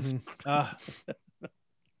 Offensive. Mm-hmm.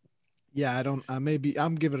 Yeah, I don't. Maybe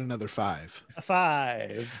I'm giving it another 5. A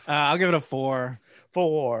 5. I'll give it a 4.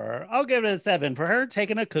 4. I'll give it a 7 for her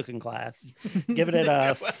taking a cooking class. Giving it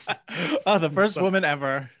a. The first woman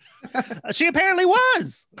ever. She apparently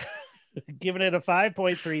was. Giving it a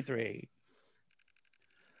 5.33.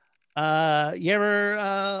 You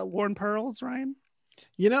ever worn pearls, Ryan?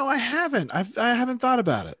 I haven't. I haven't thought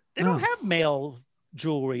about it. They don't have male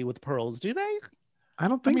jewelry with pearls, do they? I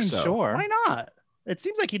don't think so. Sure. Why not? It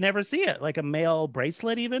seems like you never see it, like a male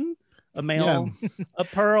bracelet, even a male a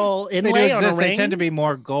pearl inlay they do on exist. a ring. They tend to be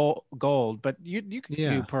more gold, but you can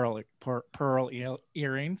do pearl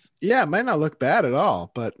earrings. Yeah, it might not look bad at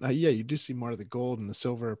all, but you do see more of the gold and the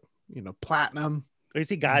silver, platinum. Or you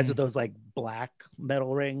see guys with those like black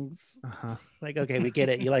metal rings. Uh-huh. Like, okay, we get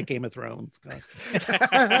it. You like Game of Thrones.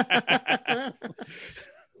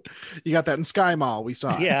 You got that in Sky Mall. We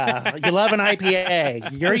saw it. Yeah, you love an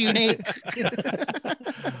IPA. You're unique.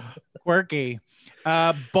 Quirky.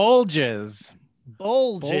 Bulges.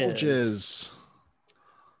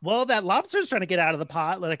 Well, that lobster's trying to get out of the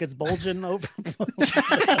pot, like it's bulging over.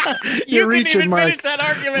 You're reaching, Mark. Finish that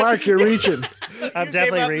argument. Mark, you're reaching. I'm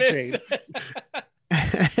definitely reaching.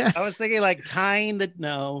 I was thinking like tying the.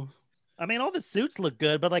 No, I mean all the suits look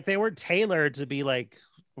good, but like they were tailored to be like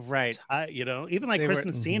Right. Even like They Chris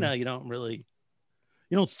were- Messina, you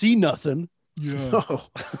don't see nothing. Yeah.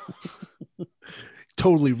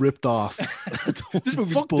 Totally ripped off. This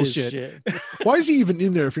movie's Fuck this bullshit. shit. Why is he even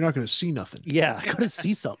in there if you're not going to see nothing? Yeah, I gotta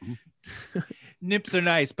see something. Nips are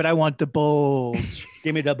nice, but I want the bulge.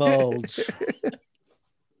 Give me the bulge.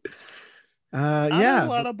 Yeah, a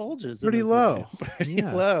lot of bulges. in pretty this low. movie. Pretty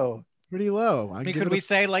Yeah. low. pretty low. I mean, could we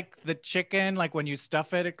say like the chicken, like when you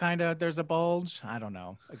stuff it, it kind of there's a bulge? I don't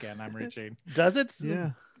know. Again, I'm reaching. Does it?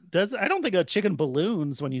 Yeah. I don't think a chicken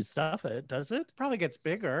balloons when you stuff it. Does it? Probably gets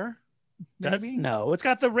bigger. Maybe. No, it's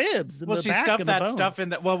got the ribs. Well, the she back stuffed and the that bone. stuff in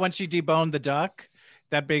the when she deboned the duck,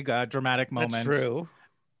 that big dramatic moment. That's true.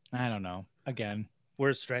 I don't know. Again,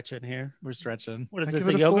 We're stretching here. we're stretching. What is I this? give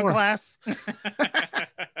it A a yoga 4. class?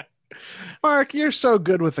 Mark, you're so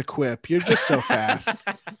good with a quip. You're just so fast.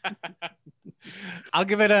 I'll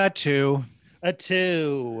give it a 2. A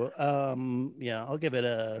 2. Yeah, I'll give it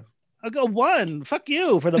a. I'll go 1. Fuck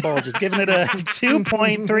you for the bulges. Giving it a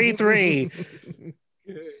 2.33.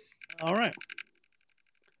 All right.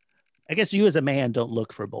 I guess you as a man don't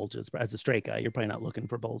look for bulges, but as a straight guy, you're probably not looking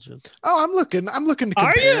for bulges. Oh, I'm looking to compare.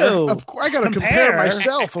 Are you? Of course, I got to compare Compare?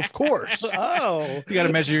 myself, of course. Oh, You got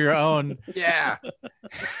to measure your own. Yeah,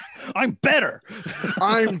 I'm better.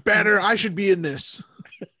 I'm better. I should be in this.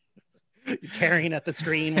 You're tearing at the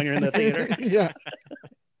screen when you're in the theater. Yeah.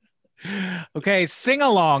 Okay, sing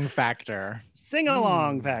along factor. Sing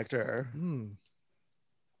along factor. Hmm.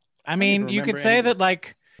 I mean, you remember could say any- that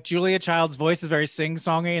like Julia Child's voice is very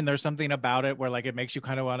sing-songy, and there's something about it where like it makes you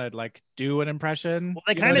kind of want to like do an impression. Well,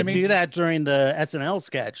 they You know kind what of I mean? do that during the SNL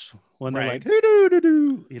sketch when they're Right. like,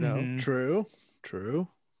 "Hoo-doo-doo-doo," you know. Mhm. True.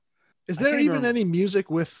 Is I there can't even remember. any music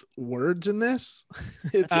with words in this?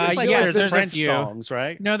 It's Uh, Like yeah, those there's a French few. songs,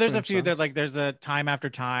 right? No, there's a French few songs. that like there's a time after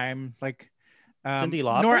time like Cindy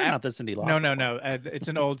Lauper, Nora- not the Cindy Lauper. No. It's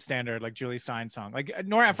an old standard, like Julie Stein song. Like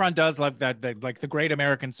Nora Ephron does love that, like the Great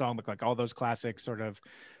American Song, like all those classic sort of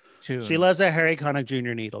tunes. She loves a Harry Connick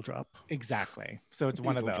Jr. needle drop. Exactly. So it's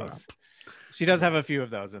one of Needle those. drop. She does have a few of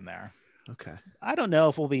those in there. Okay. I don't know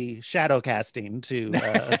if we'll be shadow casting to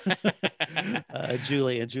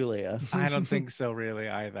Julie and Julia. I don't think so, really,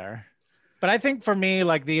 either. But I think for me,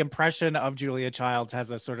 like the impression of Julia Childs has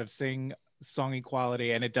a sort of songy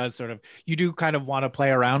quality, and it does sort of, you do kind of want to play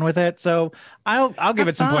around with it. So I'll give Have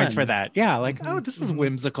it some points fun. for that. Yeah, like, oh, this is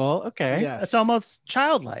whimsical. Okay. Yeah. It's almost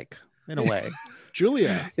childlike in a way.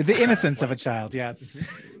 Julia. The innocence of a child. Yes.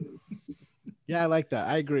 Yeah, I like that.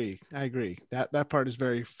 I agree. That part is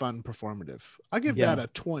very fun, performative. I'll give Yeah. that a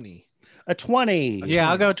 20. A 20. Yeah,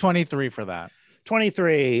 I'll go 23 for that.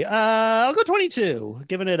 23. I'll go 22,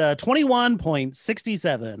 giving it a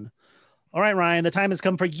 21.67. All right, Ryan, the time has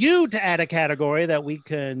come for you to add a category that we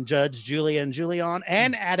can judge Julie and Julie on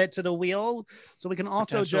and add it to the wheel so we can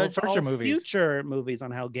also Potential judge future all movies. future movies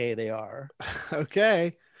on how gay they are.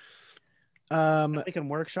 Okay. We can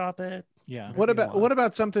workshop it. Yeah. What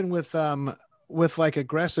about something with like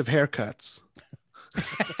aggressive haircuts?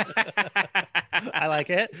 I like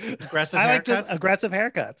it. Aggressive I like haircuts? just aggressive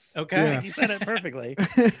haircuts. Okay. Yeah. You said it perfectly.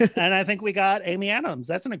 And I think we got Amy Adams.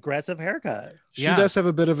 That's an aggressive haircut. She Yeah. does have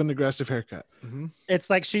a bit of an aggressive haircut. Mhm. It's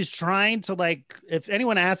like she's trying to, like, if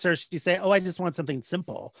anyone asks her, she say, "Oh, I just want something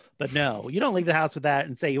simple." But no, you don't leave the house with that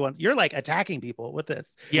and say you're like attacking people with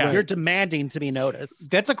this. Yeah. You're demanding to be noticed.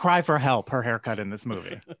 That's a cry for help, her haircut in this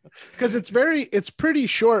movie. Because it's pretty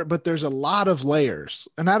short, but there's a lot of layers.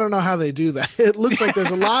 And I don't know how they do that. It looks like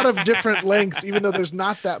there's a lot of different lengths, even though there's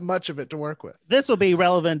not that much of it to work with. This will be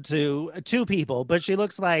relevant to two people, but she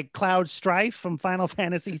looks like Cloud Strife from Final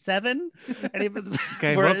Fantasy VII. And even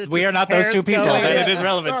Okay, where well, we are not those two hair's people going- that it is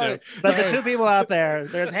relevant Sorry. to. But the two people out there,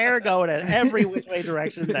 there's hair going in every which way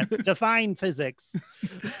direction that define physics.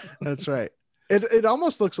 That's right. It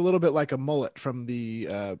almost looks a little bit like a mullet from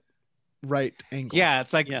the right angle. Yeah,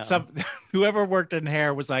 it's like Yeah. whoever worked in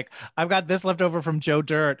hair was like, I've got this left over from Joe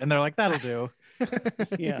Dirt, and they're like, that'll do.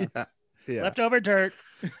 Yeah. Yeah. Leftover dirt.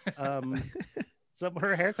 So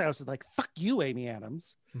her hairstyle was like, "Fuck you, Amy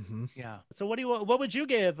Adams." Mhm. Yeah. So what would you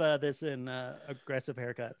give this in aggressive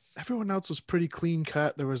haircuts? Everyone else was pretty clean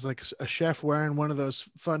cut. There was like a chef wearing one of those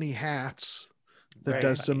funny hats that Very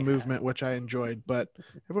does some funny movement, which I enjoyed, but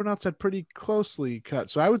everyone else had pretty closely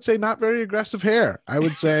cut. So I would say not very aggressive hair. I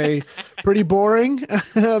would say pretty boring.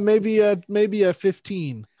 maybe a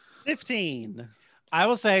 15. 15. I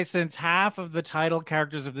will say, since half of the title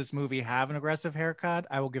characters of this movie have an aggressive haircut,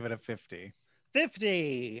 I will give it a 50.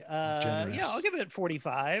 50. Generous. Yeah, I'll give it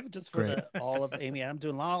 45 just for all of Amy Adams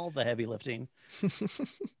doing all the heavy lifting.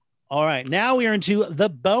 All right, now we are into the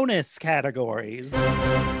bonus categories.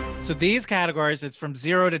 So these categories, it's from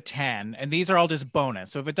 0 to 10, and these are all just bonus.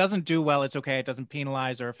 So if it doesn't do well, it's okay. It doesn't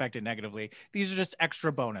penalize or affect it negatively. These are just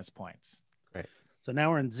extra bonus points. Great. So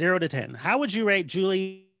now we're in 0 to 10. How would you rate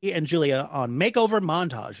Julie and Julia on makeover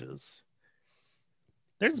montages?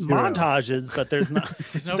 There's 0. montages, but there's not.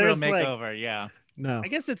 There's no real makeover. Yeah. No. I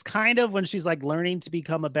guess it's kind of when she's like learning to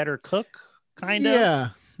become a better cook, kind of. Yeah.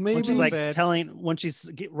 Maybe. When she's like when she's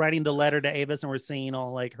writing the letter to Avis and we're seeing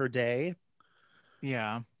all like her day.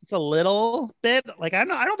 Yeah. It's a little bit like I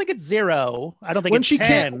don't think it's 0. I don't think when it's she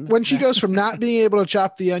 10. when she goes from not being able to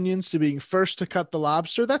chop the onions to being first to cut the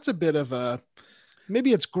lobster, that's a bit of a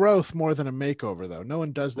maybe it's growth more than a makeover though. No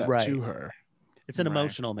one does that to her. It's an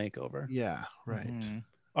emotional makeover. Yeah, right. Mm-hmm.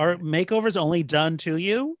 Are makeovers only done to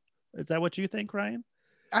you? Is that what you think, Ryan?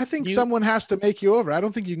 I think someone has to make you over. I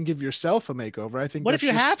don't think you can give yourself a makeover. I think what if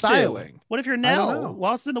you have styling. To? What if you're Nell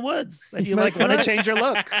lost in the woods and you like want to change your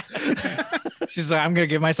look? She's like, I'm gonna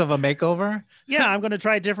give myself a makeover. Yeah, I'm gonna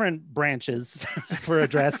try different branches for a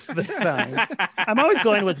dress this time. I'm always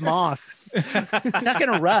going with moss. Stuck in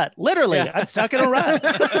a rut. Literally, I'm stuck in a rut.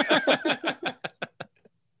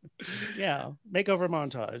 Yeah, makeover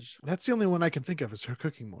montage. That's the only one I can think of is her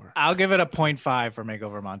cooking more. I'll give it a 0.5 for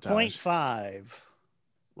makeover montage. 0.5.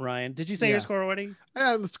 Ryan, did you say your score already?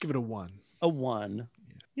 Let's give it a 1. A 1. Yeah.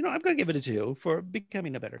 You know, I'm going to give it a 2 for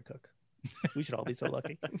becoming a better cook. We should all be so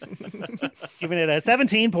lucky. Giving it a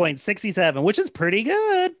 17.67, which is pretty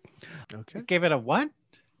good. Okay. Give it a what?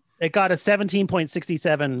 It got a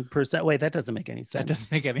 17.67%. Wait, that doesn't make any sense. That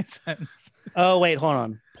doesn't make any sense. Oh, wait, hold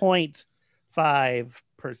on.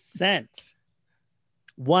 0.5%.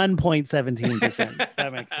 1.17%.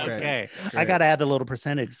 That makes more sense. I got to add the little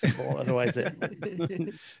percentage symbol. Otherwise,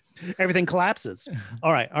 everything collapses.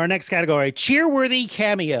 All right. Our next category, cheer-worthy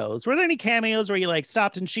cameos. Were there any cameos where you like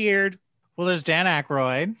stopped and cheered? Well, there's Dan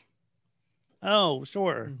Aykroyd. Oh,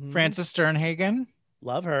 sure. Mm-hmm. Frances Sternhagen.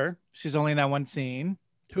 Love her. She's only in that one scene.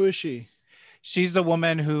 Who is she? She's the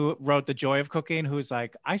woman who wrote The Joy of Cooking, who's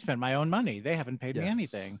like, I spent my own money. They haven't paid me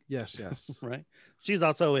anything. Yes. Right. She's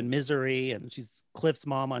also in Misery, and she's Cliff's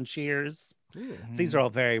mom on Cheers. Ooh. These are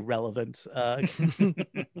all very relevant.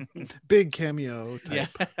 Big cameo type.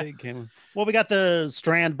 Yeah. Big cameo. Well, we got the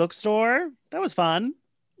Strand bookstore. That was fun.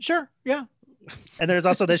 Sure. Yeah. And there's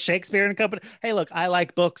also the Shakespeare and Company. Hey, look, I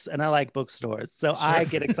like books and I like bookstores. So I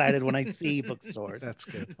get excited when I see bookstores. That's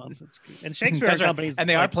good. And Shakespeare and Company. And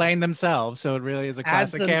they are playing themselves. So it really is a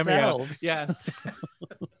classic cameo. Yes.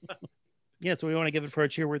 Yeah. So we want to give it for our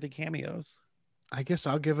cheerworthy cameos. I guess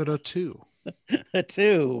I'll give it a 2. A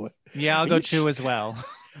 2. Yeah, I'll go 2 as well.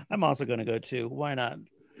 I'm also going to go 2. Why not?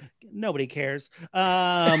 Nobody cares.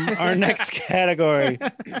 Our next category,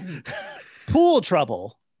 pool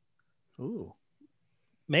trouble. Ooh.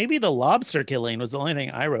 Maybe the lobster killing was the only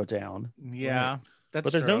thing I wrote down. Yeah, that's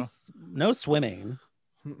but there's true. no swimming.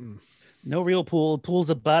 Mm-mm. No real pools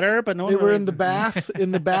of butter, but no. They were in the bath,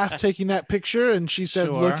 taking that picture, and she said,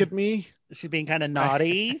 Sure. "Look at me." She's being kind of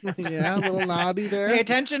naughty. Yeah, a little naughty there. Pay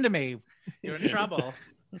attention to me. You're in trouble.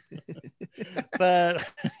 But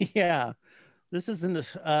yeah, this isn't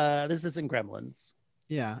Gremlins.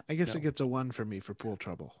 Yeah, I guess it gets a 1 for me for pool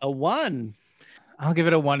trouble. A 1. I'll give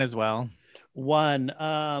it a 1 as well. 1.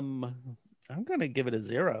 I'm gonna give it a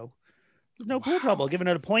 0. There's no pool trouble. Giving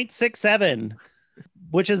it a 0.67,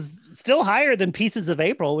 which is still higher than Pieces of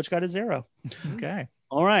April, which got a 0. Okay.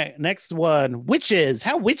 All right, next one. Witches.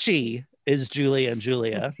 How witchy is Julie and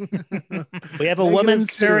Julia? We have a woman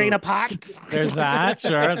stirring a pot. There's that.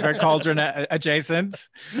 Sure. Very cauldron adjacent.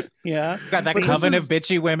 Yeah. Got that coven of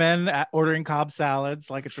bitchy women ordering Cobb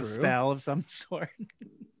salads like it's a spell of some sort.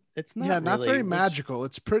 It's not not really very magical.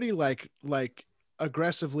 It's pretty like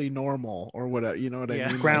aggressively normal or whatever. You know what I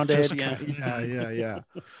mean? Grounded. Yeah.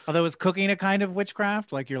 Although is cooking a kind of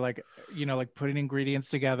witchcraft? Like you're like, like putting ingredients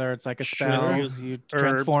together. It's like a spell. You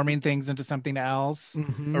transforming things into something else.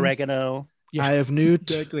 Mm-hmm. Oregano. Yeah. Eye of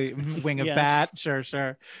newt. Exactly. Wing of bat.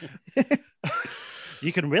 Sure.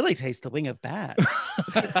 You can really taste the wing of bat.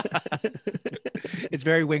 It's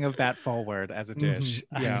very wing of bat forward as a dish.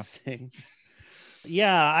 Mm-hmm. Yeah. I see.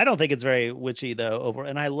 Yeah, I don't think it's very witchy though.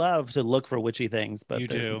 And I love to look for witchy things, but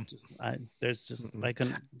there's just I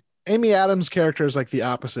couldn't. Amy Adams' character is like the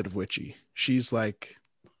opposite of witchy. She's like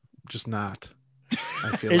just not.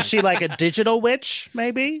 I feel. Is she like a digital witch?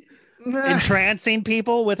 Maybe entrancing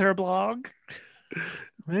people with her blog.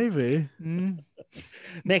 Maybe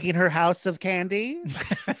making her house of candy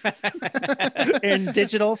in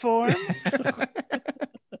digital form.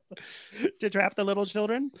 To trap the little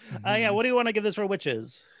children. Yeah, what do you want to give this for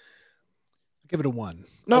witches? Give it a 1.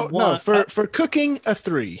 No, one. For cooking, a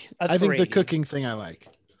 3. A I think the 3. cooking thing I like.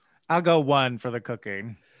 I'll go 1 for the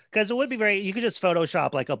cooking. Because it would be you could just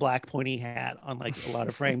Photoshop like a black pointy hat on like a lot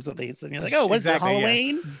of frames of these. And you're like, oh, what's Exactly, it,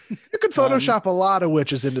 Halloween? You could Photoshop a lot of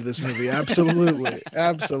witches into this movie. Absolutely.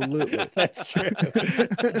 Absolutely. That's true.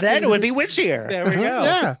 Then it would be witchier. There we go.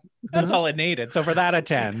 Yeah. That's all it needed. So for that, a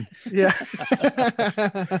 10. Yeah.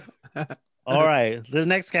 All right. This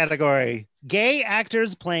next category, gay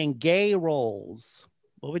actors playing gay roles.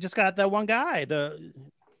 Well, we just got that one guy.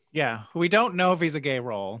 Yeah. We don't know if he's a gay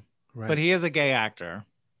role, but he is a gay actor.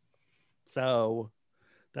 So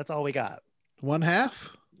that's all we got. 1/2?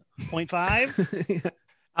 0.5?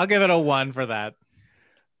 I'll give it a 1 for that.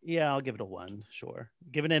 Yeah, I'll give it a 1. Sure.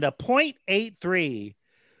 Giving it a 0.83,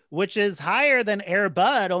 which is higher than Air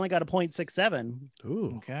Bud. Only got a 0.67.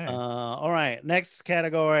 Ooh. Okay. All right. Next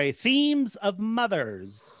category, themes of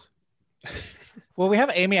mothers. Well, we have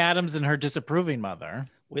Amy Adams and her disapproving mother.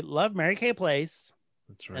 We love Mary Kay Place.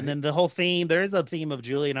 That's right. And then the whole theme, there is a theme of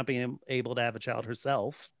Julia not being able to have a child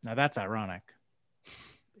herself. Now that's ironic.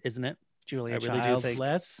 Isn't it? Julia I really do think-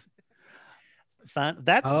 childless. Fun.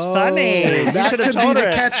 That's funny. You That should have could be told the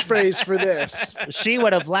her. catchphrase for this. She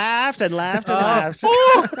would have laughed and laughed and laughed.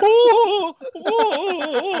 You're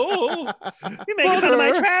making fun of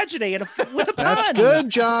my tragedy with a pun. That's good,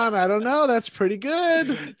 John. I don't know. That's pretty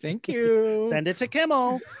good. Thank you. Send it to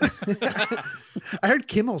Kimmel. I heard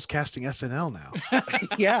Kimmel's casting SNL now.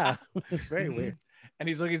 Yeah. It's very weird. And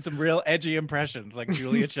he's looking some real edgy impressions like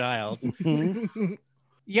Julia Childs.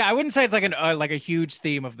 Yeah, I wouldn't say it's like a huge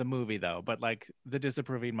theme of the movie though, but like the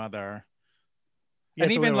disapproving mother. Yeah,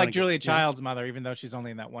 and so even we like wanna Julia get- Child's mother, even though she's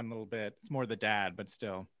only in that one little bit, it's more the dad, but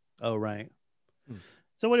still. Oh, right.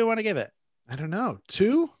 So what do you want to give it? I don't know.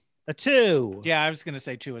 2? A 2. Yeah, I was gonna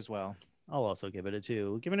say 2 as well. I'll also give it a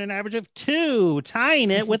 2. Giving it an average of 2,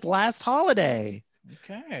 tying it with Last Holiday.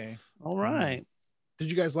 Okay. All right. Did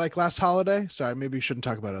you guys like Last Holiday? Sorry, maybe you shouldn't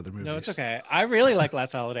talk about other movies. No, it's okay. I really like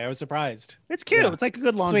Last Holiday. I was surprised. It's cute. Yeah. It's like a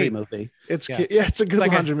good laundry Sweet. movie. It's Yeah. yeah, it's a good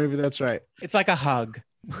like a- laundry movie. That's right. It's like a hug.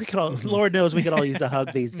 We could all, Lord knows we could all use a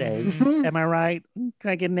hug these days. Am I right? Can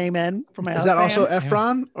I get an amen from my Is that hug also fan?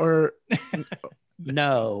 Efron or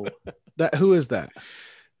No. that? Who is that?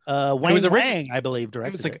 Wayne was Wang, I believe, It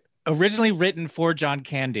directed was like originally written for John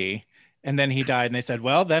Candy, and then he died, and they said,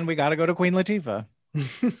 "Well, then we got to go to Queen Latifah."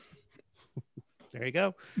 There you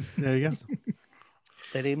go. There you go.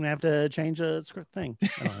 They didn't even have to change a script thing. I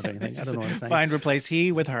don't have anything. I don't know what I'm saying. Find replace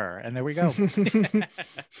he with her, and there we go.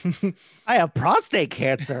 I have prostate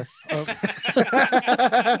cancer.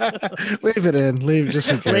 Leave it in. Leave just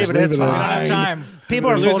in case. Leave it in, it's We don't fine. have time. People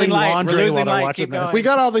We're are losing folding light. We're laundry losing while they're light. watching Keep this. going. We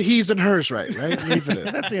got all the he's and hers right? Leave it in.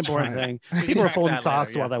 That's the It's important fine. thing. People are Track folding that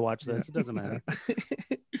socks later, while yeah. they watch this. It doesn't matter.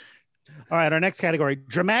 All right, our next category: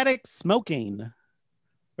 dramatic smoking.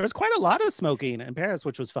 There's quite a lot of smoking in Paris,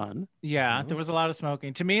 which was fun. Yeah, there was a lot of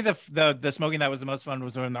smoking. To me, the smoking that was the most fun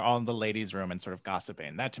was when they're all in the ladies' room and sort of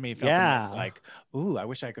gossiping. That to me felt the most like, ooh, I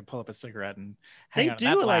wish I could pull up a cigarette and hang They out do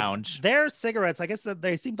in that like lounge. their cigarettes. I guess that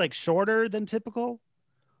they seemed like shorter than typical.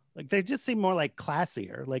 Like they just seem more like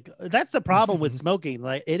classier. Like that's the problem with smoking.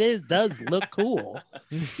 Like does look cool.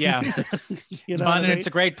 Yeah, You it's know fun what I and mean? it's a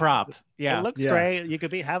great prop. Yeah, It looks Yeah. great. You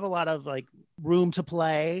could have a lot of like room to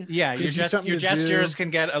play. yeah. Gives you something Your to gestures do. can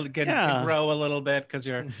get can Yeah. grow a little bit because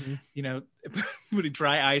you're Mhm. you know putting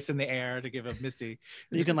dry ice in the air to give a misty.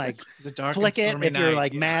 You can like It's a dark flick and it stormy if you're night.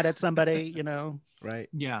 like mad at somebody. You know, Right.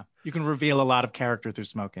 Yeah, you can reveal a lot of character through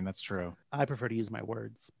smoking. That's true. I prefer to use my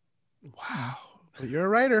words. Wow. But you're a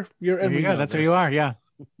writer. You're There and you we go. know That's this. who you are. Yeah,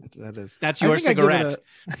 That is. that's I your think I give it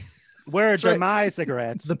cigarette. Words right. are my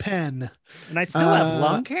cigarettes, The pen. and I still have Uh,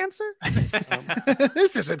 lung cancer.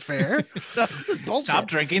 This isn't fair. Bullshit. Stop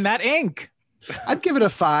drinking that ink. I'd give it a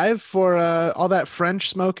 5 for all that French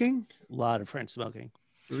smoking A lot of French smoking.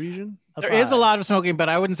 region. There is a lot of smoking, but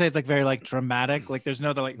I wouldn't say it's like very like dramatic. Like there's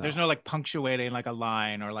no there's no like punctuating like a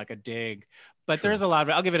line or like a dig. But there's a lot of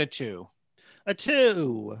it. I'll give it a 2. A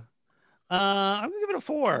 2. I'm gonna give it a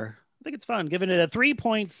 4. I think it's fun. Giving it a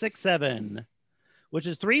 3.67, which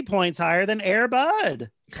is 3 points higher than Air Bud.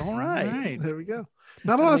 All right. There we go.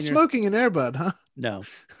 Not a lot of mean, you're- smoking in Air Bud, huh? No.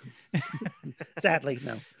 Sadly,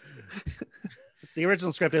 no. The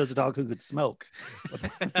original script, it was a dog who could smoke. He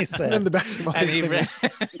And then said. the basketball And thing.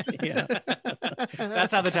 he Yeah.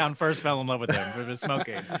 That's how the town first fell in love with him. It was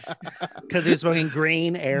smoking. Because he was smoking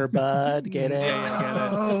green Air Bud. Get it?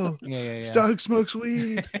 Oh, Yeah. this dog smokes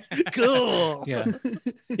weed. Cool. Yeah.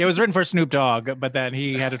 It was written for Snoop Dogg, but then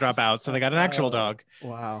he had to drop out, so they got an actual dog.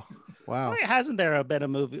 Wow. Wow. Why hasn't there been a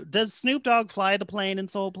movie? Does Snoop Dogg fly the plane in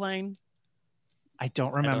Soul Plane? I don't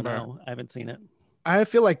I don't remember. know. I haven't seen it. I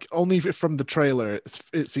feel like only from the trailer,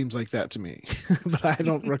 it seems like that to me, but I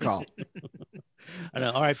don't recall. I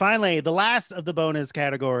know. All right. Finally, the last of the bonus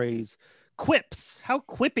categories, quips. How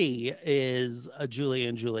quippy is Julie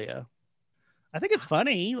and Julia? I think it's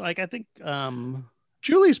funny. Like, I think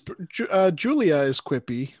Julia is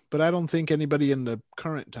quippy, but I don't think anybody in the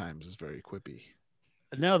current times is very quippy.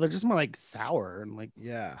 No, they're just more like sour and like,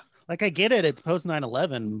 yeah. Like, I get it. It's post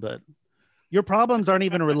 9/11, but your problems aren't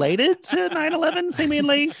even related to 9/11,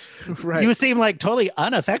 seemingly. Right. You seem like totally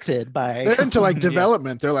unaffected by. They're into like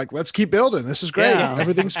development. They're like, let's keep building. This is great. Yeah.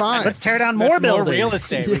 Everything's fine. Let's tear down more buildings. More real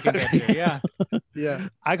estate we can get here. Yeah. Yeah.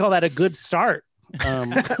 I call that a good start.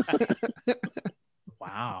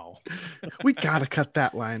 Wow. We gotta cut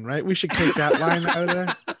that line, right? We should take that line out of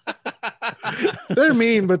there. They're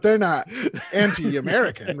mean, but they're not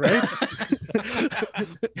anti-American, right?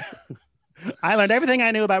 I learned everything I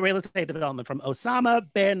knew about real estate development from Osama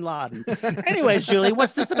bin Laden. Anyways, Julie,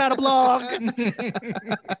 what's this about a blog?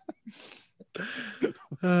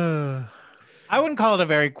 I wouldn't call it a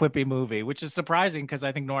very quippy movie, which is surprising because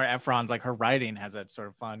I think Nora Ephron's like her writing has a sort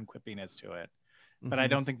of fun quippiness to it. But I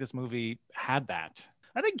don't think this movie had that.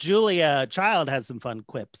 I think Julia Child has some fun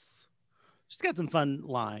quips. She's got some fun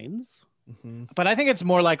lines. But I think it's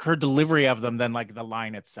more like her delivery of them than like the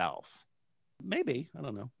line itself. Maybe. I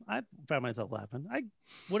don't know. I found myself laughing. I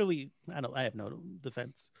have no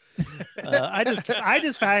defense. I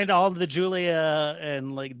just find all of the Julia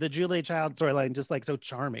and like the Julia Child storyline just like so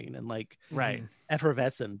charming and like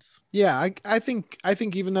effervescent. Yeah, I think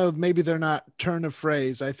even though maybe they're not turn of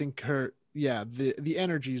phrase, I think the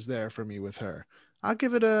energy's there for me with her. I'll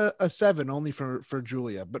give it a 7 only for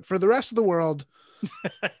Julia, but for the rest of the world,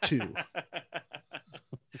 2.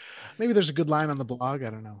 Maybe there's a good line on the blog.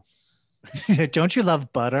 I don't know. Don't you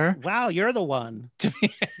love butter? Wow, you're the one.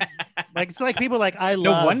 Like it's like people like I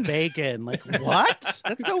love bacon. Like what?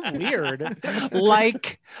 That's so weird.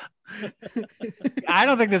 Like I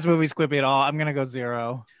don't think this movie's quippy at all. I'm gonna go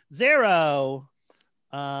 0. 0.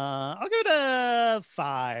 I'll give it a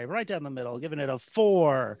 5, right down the middle. Giving it a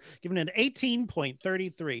 4. Giving it an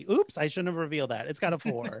 18.33. Oops, I shouldn't have revealed that. It's got a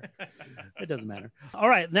 4. It doesn't matter. All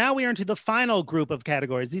right, now we are into the final group of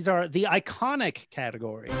categories. These are the iconic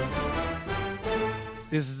categories.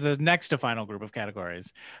 This is the next to final group of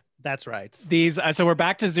categories. That's right. These, so we're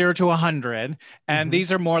back to 0 to 100, and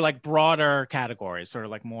these are more like broader categories, sort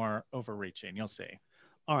of like more overreaching. You'll see.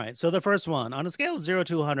 All right. So the first one, on a scale of 0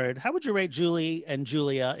 to 100, how would you rate Julie and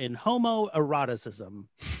Julia in homoeroticism?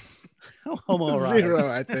 Homoerotic. 0,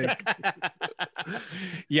 I think.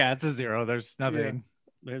 Yeah, it's a 0. There's nothing.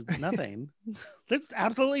 Yeah. There's nothing. There's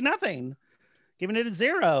absolutely nothing. Giving it a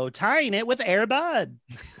 0, tying it with Air Bud.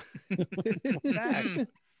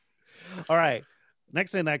 All right.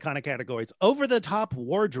 Next in that kind of category is over the top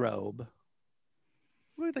wardrobe.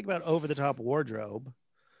 What do you think about over the top wardrobe?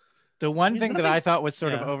 The one thing that I thought was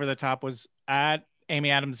sort of over the top was at Amy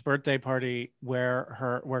Adams' birthday party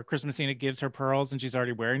where Chris Messina gives her pearls and she's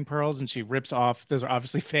already wearing pearls and she rips off. Those are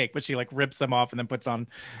obviously fake, but she like rips them off and then puts on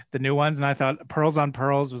the new ones. And I thought pearls on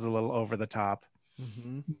pearls was a little over the top,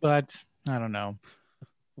 but I don't know.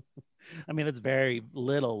 I mean, that's very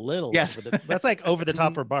little. Yes. That's like over the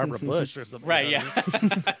top for Barbara Bush or something. Right. Yeah.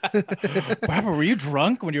 Barbara, were you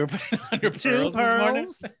drunk when you were putting on your pearls this morning?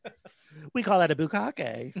 We call that a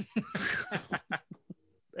bukkake.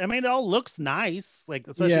 I mean, it all looks nice, like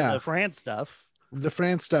especially the France stuff. The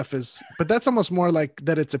France stuff is, but that's almost more like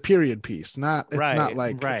that. It's a period piece, not. It's not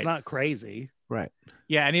like it's not crazy, right?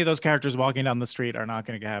 Yeah, any of those characters walking down the street are not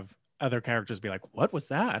going to have other characters be like, "What was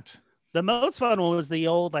that?" The most fun one was the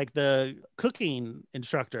old, like the cooking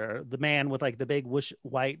instructor, the man with like the big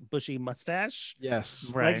white bushy mustache.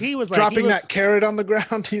 Yes, right. Like he was dropping that carrot on the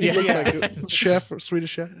ground. He looked like a chef or Swedish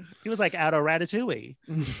chef. He was like out of Ratatouille.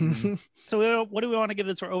 So what do we want to give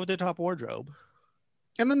this for over the top wardrobe?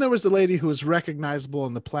 And then there was the lady who was recognizable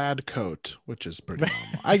in the plaid coat, which is pretty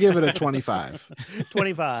normal. I give it a 25.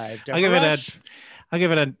 25. I'll give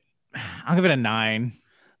it a 9.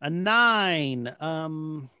 A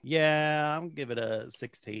 9. Yeah, I'm giving it a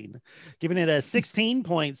 16. Giving it a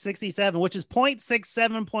 16.67, which is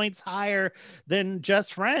 0.67 points higher than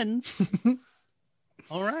Just Friends.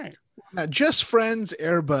 All right. Now, Just Friends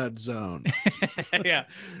Airbud zone. Yeah,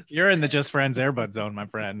 you're in the Just Friends Airbud zone, my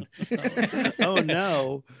friend. Oh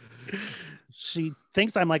no. She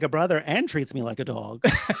thinks I'm like a brother and treats me like a dog.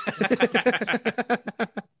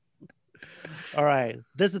 All right.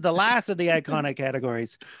 This is the last of the iconic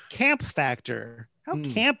categories. Camp factor. How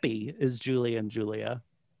campy is Julie and Julia?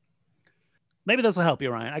 Maybe this will help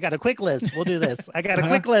you, Ryan. I got a quick list. We'll do this. I got a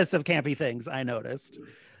quick list of campy things I noticed.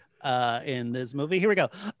 in this movie. Here we go.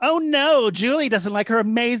 Oh no, Julie doesn't like her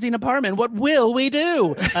amazing apartment. What will we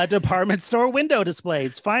do? Department store window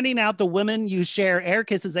displays. Finding out the women you share air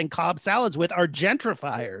kisses and Cobb salads with are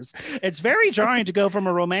gentrifiers. It's very jarring to go from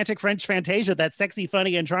a romantic French fantasia that's sexy,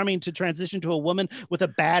 funny, and charming to transition to a woman with a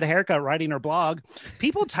bad haircut writing her blog.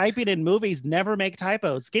 People typing in movies never make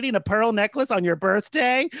typos. Getting a pearl necklace on your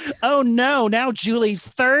birthday? Oh no, now Julie's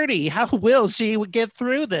 30. How will she get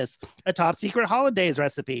through this? A top secret hollandaise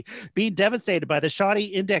recipe. Being devastated by the shoddy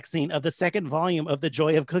indexing of the second volume of The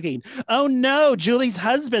Joy of Cooking. Oh no, Julie's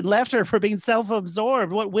husband left her for being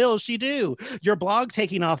self-absorbed. What will she do? Your blog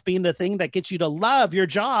taking off being the thing that gets you to love your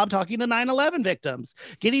job talking to 9/11 victims.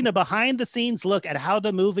 Getting a behind-the-scenes look at how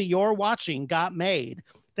the movie you're watching got made.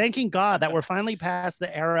 Thanking God that we're finally past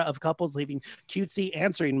the era of couples leaving cutesy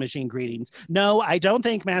answering machine greetings. No, I don't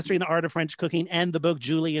think Mastering the Art of French Cooking and the book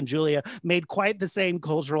Julie and Julia made quite the same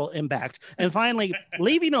cultural impact. And finally,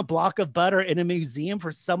 leaving a block of butter in a museum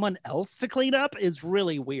for someone else to clean up is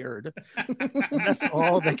really weird. That's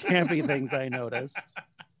all the campy things I noticed.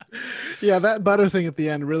 Yeah, that butter thing at the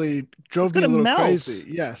end really drove me a little crazy.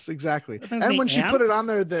 Yes, exactly. And when she put it on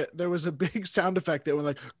there, there was a big sound effect that went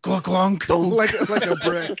like glunk glunk, like a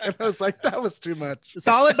brick. And I was like, that was too much.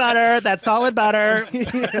 Solid butter. That's solid butter.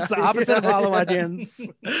 It's the opposite of hollow onions.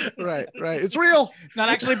 Right. It's real. It's not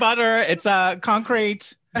actually butter. It's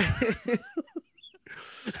concrete.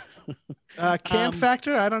 Camp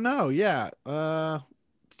factor? I don't know. Yeah.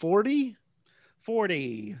 40.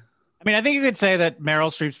 I mean, I think you could say that Meryl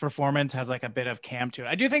Streep's performance has like a bit of camp to it.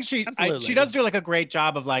 I do think she does do like a great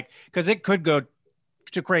job of like, because it could go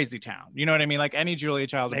to Crazy Town. You know what I mean? Like any Julia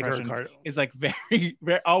Child impression is like very,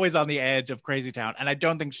 very always on the edge of Crazy Town. And I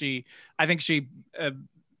think she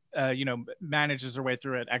manages her way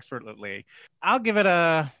through it expertly. I'll give it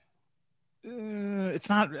a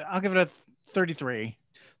 33.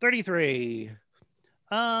 33.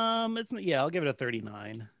 I'll give it a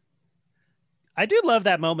 39. I do love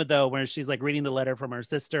that moment though, where she's like reading the letter from her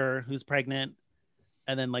sister who's pregnant,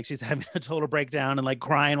 and then like she's having a total breakdown and like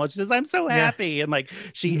crying while she says, "I'm so happy," and like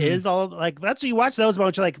she is all like, that's what you watch those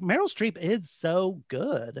moments. You're like, Meryl Streep is so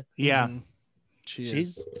good. Yeah,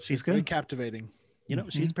 she's good, very captivating. You know,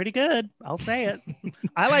 she's pretty good. I'll say it.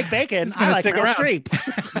 I like bacon. I like Meryl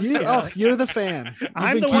Streep. You're the fan.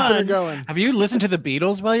 I'm the one. Going. Have you listened to the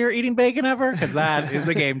Beatles while you're eating bacon ever? Because that is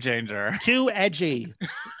a game changer. Too edgy.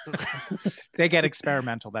 They get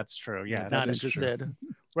experimental. That's true. Yeah, not interested. True.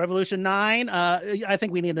 Revolution 9. I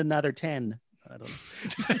think we need another 10. I don't know.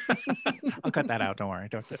 I'll cut that out. Don't worry.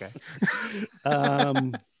 It's okay.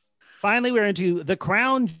 Finally, we're into the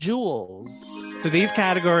crown jewels. So these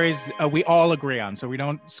categories we all agree on. So we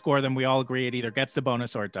don't score them. We all agree it either gets the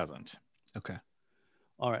bonus or it doesn't. Okay.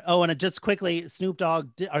 All right. Oh, and just quickly, Snoop Dogg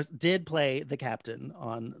did play the captain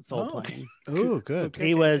on Soul Plane. Oh, good.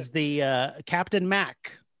 He was the Captain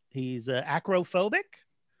Mac. He's acrophobic.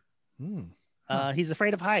 He's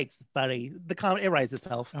afraid of heights, buddy. The comedy, it writes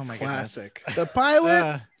itself. Oh my Classic. The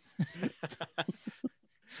pilot.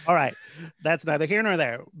 All right. That's neither here nor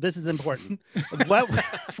there. This is important. What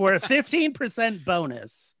for a 15%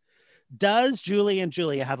 bonus, does Julie and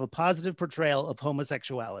Julia have a positive portrayal of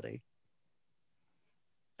homosexuality?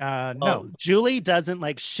 No. Oh, Julie doesn't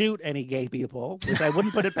like shoot any gay people, which I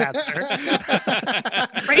wouldn't put it past her.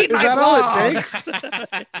 Read is my that blog. All it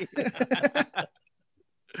takes?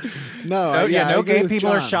 No, no gay people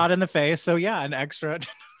are shot in the face. So yeah, an extra.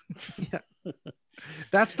 Yeah.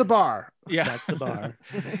 That's the bar. Yeah, that's the bar.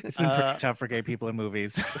 It's been pretty tough for gay people in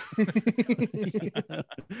movies.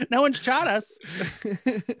 No one shot us.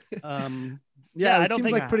 I don't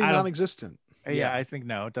think like pretty non-existent. Yeah, I think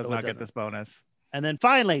no, it does not get this bonus. And then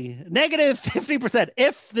finally, negative 50%.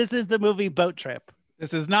 If this is the movie Boat Trip.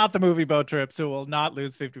 This is not the movie Boat Trip, so it will not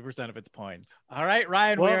lose 50% of its points. All right,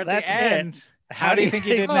 Ryan, we're at the end. How do you think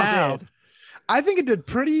you did now? I think it did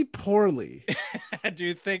pretty poorly.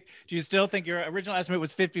 Do you still think your original estimate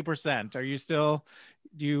was 50%? Do you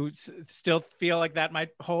still feel like that might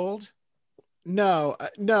hold? No.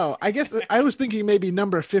 I guess I was thinking maybe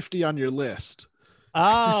number 50 on your list.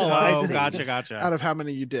 I see. Gotcha. Out of how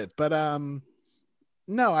many you did. But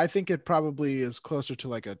no, I think it probably is closer to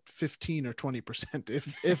like a 15 or 20%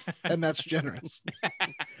 if and that's generous.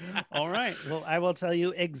 All right. Well, I will tell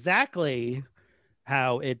you exactly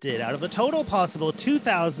how it did. Out of a total possible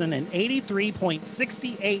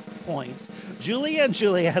 2,083.68 points, Julia and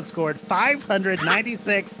Julia has scored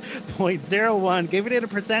 596.01, giving it a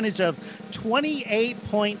percentage of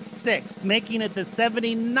 28.6, making it the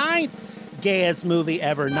 79th gayest movie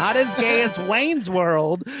ever. Not as gay as Wayne's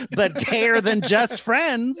World, but gayer than Just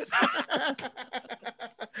Friends.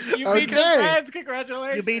 You beat Just Friends.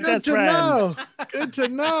 Congratulations. You beat Good Just to Friends. know. Good to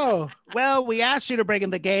know. Well, we asked you to bring in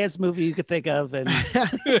the gayest movie you could think of, and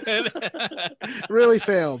Really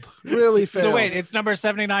failed. Really failed. So wait, it's number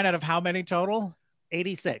 79 out of how many total?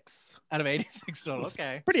 86. Out of 86 total.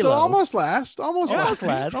 Okay. Pretty so low. almost last. Almost Almost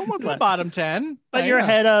last. last. Almost The last. bottom 10. But you're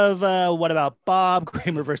ahead of What About Bob,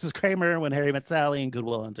 Kramer versus Kramer, When Harry Met Sally, and Good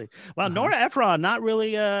Will Hunting. Wow, Nora Ephron not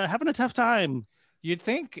really having a tough time. You'd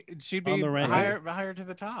think she'd be On the rank. higher to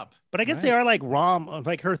the top. But I guess they are like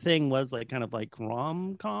like her thing was like kind of like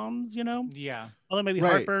rom-coms, you know? Yeah. Although maybe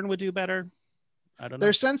Right. Heartburn would do better. I don't know.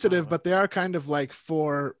 They're sensitive, but they are kind of like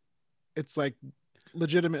it's like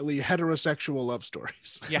legitimately heterosexual love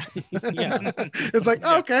stories. Yeah. Yeah. It's like,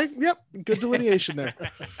 okay, yep, good delineation there.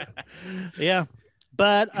 Yeah.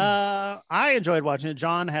 But I enjoyed watching it.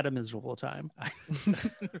 John had a miserable time.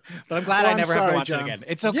 But I'm glad Well, I I'm never have to sorry, watch John. it again.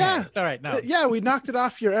 It's okay. Yeah. It's all right. No. Yeah, we knocked it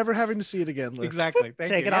off your ever having to see it again list. Exactly. Thank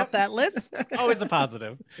Take you. it off that list. Always a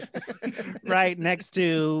positive. Right next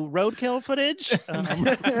to roadkill footage.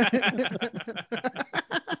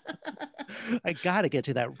 I gotta get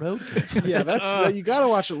to that roadkill. Yeah, that's you got to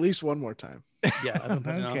watch at least one more time. Yeah. I don't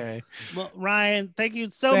know. Okay. Well, Ryan, thank you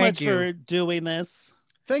so Thank much you. for doing this.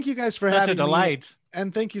 Thank you guys for Such a having me. delight.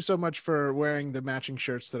 And thank you so much for wearing the matching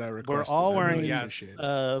shirts that I requested. We're all I wearing really Yes. appreciate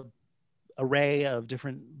it. Array of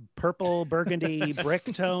different purple, burgundy brick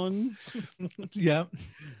tones. Yeah.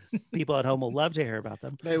 People at home will love to hear about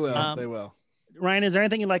them. They will. They will. Ryan, is there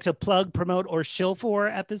anything you'd like to plug, promote, or shill for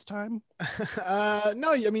at this time?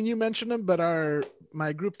 No, I mean, you mentioned them, but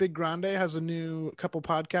my group Big Grande has a new couple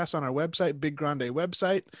podcasts on our website, Big Grande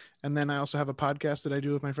website. And then I also have a podcast that I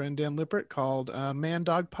do with my friend Dan Lippert called Man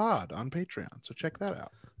Dog Pod on Patreon. So check that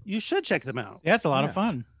out. You should check them out. Yeah, it's a lot of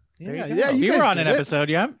fun. Yeah, you yeah. go. You were guys on an did it. episode,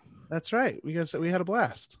 yeah? That's right. We had a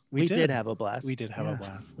blast. We did have a blast. We did have Yeah. a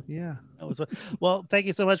blast. Yeah. That was well, thank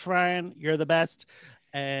you so much, Ryan. You're the best.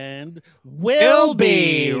 And We'll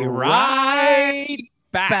be right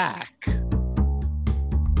back.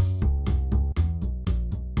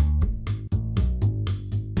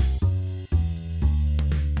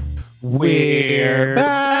 We're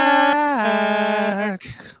back.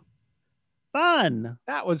 Fun.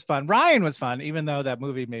 That was fun. Ryan was fun, even though that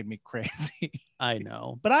movie made me crazy. I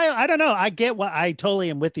know, but I don't know. I get what I totally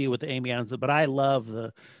am with you with the Amy Adams, but I love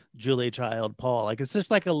the Julia Child Paul. Like it's just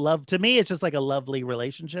like a love to me. It's just like a lovely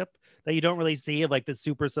relationship that you don't really see of like the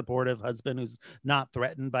super supportive husband who's not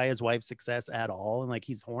threatened by his wife's success at all, and like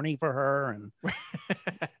he's horny for her, and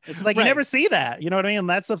it's like you Right. never see that. You know what I mean? And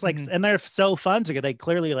that stuff's like, and they're so fun together. They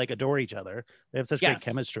clearly like adore each other. They have such great Yes.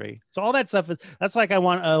 chemistry. So all that stuff that's like I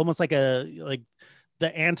want almost like the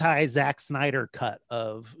anti Zack Snyder cut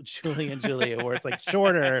of Julie and Julia, where it's like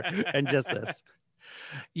shorter and just this.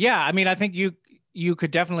 Yeah, I mean, I think you could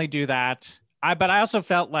definitely do that. But I also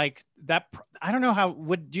felt like that. I don't know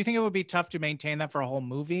do you think it would be tough to maintain that for a whole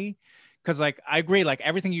movie? Because like I agree, like I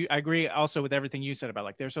agree also with everything you said about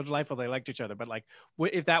like they're so delightful, they liked each other. But like,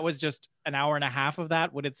 if that was just an hour and a half of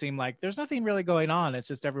that, would it seem like there's nothing really going on? It's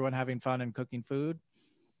just everyone having fun and cooking food.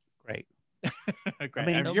 Great. Great.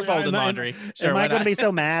 I mean, You're folding laundry. Sure, am I why going to not? be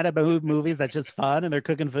so mad about movies that's just fun and they're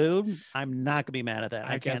cooking food? I'm not going to be mad at that.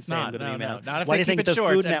 I can't guess say I'm not. going to be No, mad. not if Why they do you keep think it the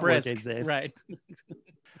short Food and Network brisk. exists? Right.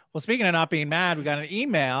 Well, speaking of not being mad, we got an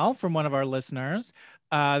email from one of our listeners.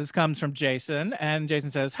 This comes from Jason, and Jason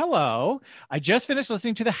says, "Hello. I just finished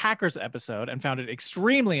listening to the Hackers episode and found it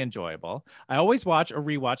extremely enjoyable. I always watch or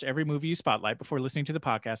rewatch every movie you spotlight before listening to the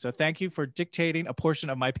podcast, so thank you for dictating a portion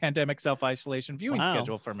of my pandemic self-isolation viewing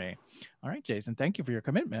schedule for me." All right, Jason, thank you for your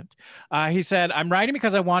commitment. He said, "I'm writing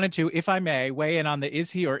because I wanted to, if I may, weigh in on the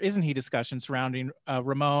is he or isn't he discussion surrounding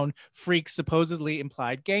Ramon Freak's supposedly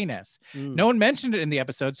implied gayness. No one mentioned it in the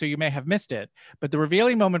episode, so you may have missed it. But the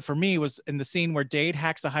revealing moment for me was in the scene where Dade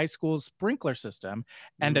hacks the high school's sprinkler system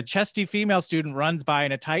and a chesty female student runs by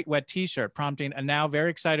in a tight, wet t-shirt, prompting a now very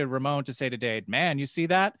excited Ramon to say to Dade, 'Man, you see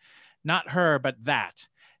that? Not her, but that.'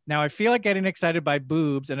 Now, I feel like getting excited by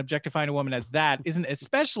boobs and objectifying a woman as that isn't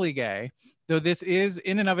especially gay, though this is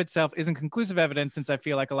in and of itself isn't conclusive evidence, since I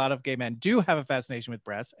feel like a lot of gay men do have a fascination with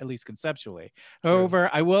breasts, at least conceptually. True. However,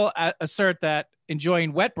 I will assert that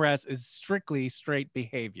enjoying wet breasts is strictly straight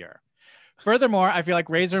behavior. Furthermore, I feel like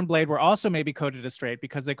Razor and Blade were also maybe coded as straight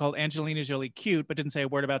because they called Angelina Jolie cute, but didn't say a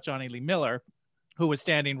word about Johnny Lee Miller, who was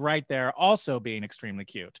standing right there also being extremely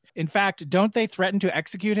cute. In fact, don't they threaten to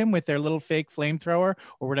execute him with their little fake flamethrower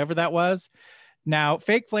or whatever that was? Now,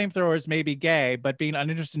 fake flamethrowers may be gay, but being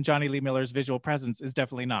uninterested in Johnny Lee Miller's visual presence is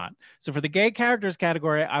definitely not. So for the gay characters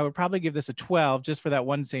category, I would probably give this a 12 just for that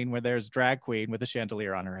one scene where there's drag queen with a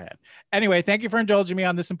chandelier on her head. Anyway, thank you for indulging me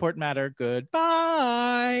on this important matter.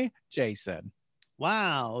 Goodbye, Jason."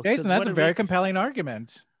 Wow. Jason, that's a very compelling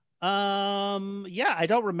argument. Yeah, I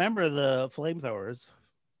don't remember the flamethrowers.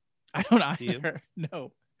 I don't either.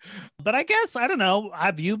 No. But I guess, I don't know.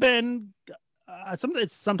 Have you been...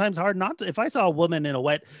 it's sometimes hard not to. If I saw a woman in a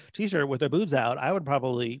wet t-shirt with her boobs out, I would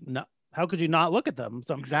probably not. How could you not look at them?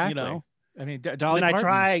 Exactly. You know. I mean, Dolly I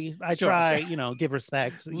Parton. try, give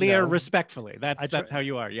respect. Leah, respectfully. That's how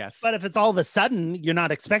you are. Yes. But if it's all of a sudden, you're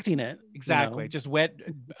not expecting it. Exactly. Just wet,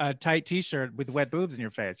 tight t-shirt with wet boobs in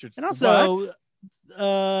your face. And also,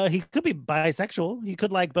 he could be bisexual. He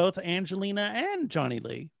could like both Angelina and Johnny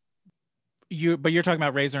Lee. But you're talking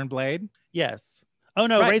about Razor and Blade? Yes. Oh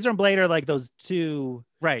no, right. Razor and Blade are like those two,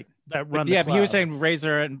 right? That run. Yeah, but he was saying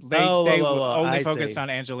Razor, and they only focused see. on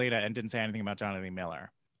Angelina and didn't say anything about Johnny Lee Miller,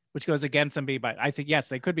 which goes against them. But I think yes,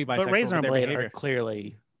 they could be bisexual. But Razor and Blade behavior. Are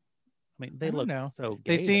clearly. I mean, they look so.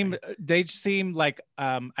 Gay they seem like,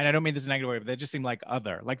 and I don't mean this in a negative way, but they just seem like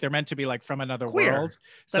other, like they're meant to be like from another queer. world.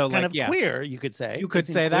 That's kind of queer, you could say. You could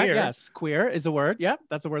say that, yes. Queer is a word. Yeah,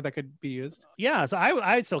 that's a word that could be used. Yeah, so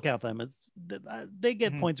I still count them as they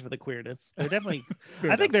get points for the queerness. They're definitely.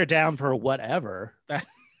 I think they're down for whatever.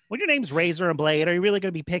 When your name's Razor and Blade, are you really going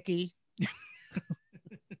to be picky? Are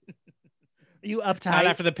you uptight? Not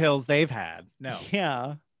after the pills they've had. No.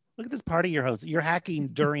 Yeah. Look at this party you're hosting. You're hacking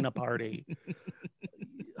during a party.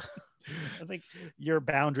 I think your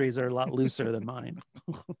boundaries are a lot looser than mine.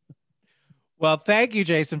 Well, thank you,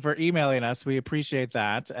 Jason, for emailing us. We appreciate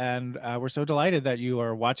that. And we're so delighted that you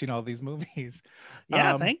are watching all these movies.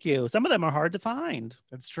 Yeah, thank you. Some of them are hard to find.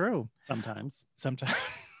 That's true. Sometimes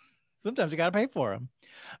you got to pay for them.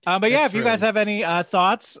 But yeah, if you guys have any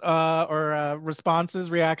thoughts or responses,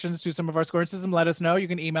 reactions to some of our scoring system, let us know. You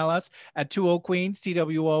can email us at 2oldqueens,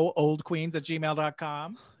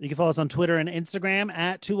 TWOoldqueens@gmail.com. You can follow us on Twitter and Instagram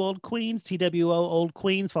at 2oldqueens,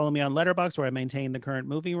 TWOoldqueens. Follow me on Letterboxd, where I maintain the current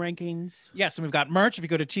movie rankings. Yes, and we've got merch. If you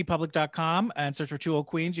go to tpublic.com and search for 2 Old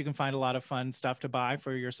Queens, you can find a lot of fun stuff to buy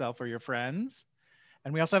for yourself or your friends.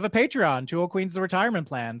 And we also have a Patreon, 2 Old Queens, the retirement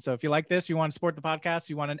plan. So if you like this, you want to support the podcast,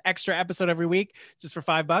 you want an extra episode every week, just for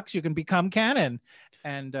 $5, you can become canon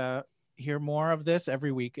and hear more of this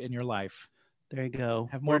every week in your life. There you go.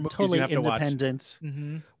 Have more movies totally you have independent. To watch.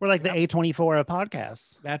 Mm-hmm. We're like the A24 of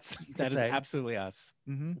podcasts. That is absolutely us.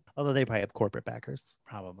 Mm-hmm. Although they probably have corporate backers.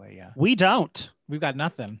 Probably, yeah. We don't. We've got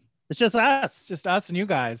nothing. It's just us. It's just us and you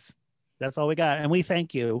guys. That's all we got. And we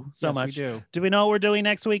thank you so much. We do. Do we know what we're doing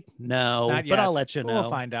next week? No, not yet. But I'll let you know.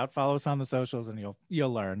 We'll find out. Follow us on the socials and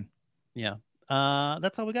you'll learn. Yeah.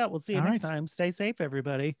 That's all we got. We'll see you next time. Stay safe,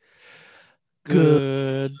 everybody.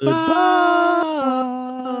 Goodbye.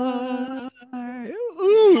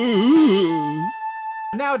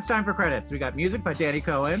 Now it's time for credits. We got music by Danny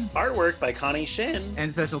Cohen. Artwork by Connie Shin.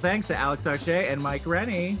 And special thanks to Alex Arche and Mike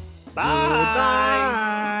Rennie.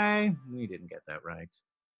 Bye. Goodbye. We didn't get that right.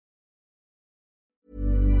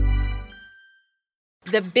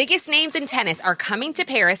 The biggest names in tennis are coming to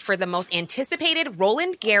Paris for the most anticipated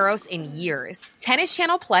Roland Garros in years. Tennis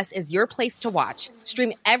Channel Plus is your place to watch.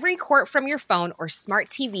 Stream every court from your phone or smart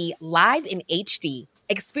TV live in HD.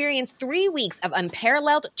 Experience 3 weeks of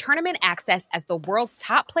unparalleled tournament access as the world's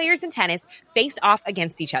top players in tennis face off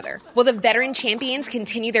against each other. Will the veteran champions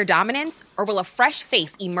continue their dominance, or will a fresh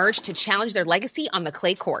face emerge to challenge their legacy on the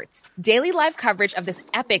clay courts? Daily live coverage of this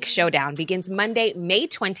epic showdown begins Monday, May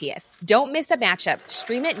 20th. Don't miss a matchup.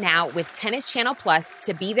 Stream it now with Tennis Channel Plus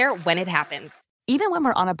to be there when it happens. Even when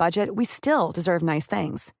we're on a budget, we still deserve nice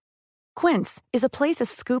things. Quince is a place to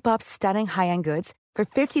scoop up stunning high-end goods for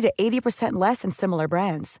 50 to 80% less than similar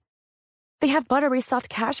brands. They have buttery soft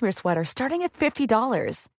cashmere sweaters starting at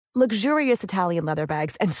 $50, luxurious Italian leather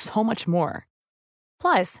bags, and so much more.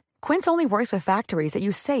 Plus, Quince only works with factories that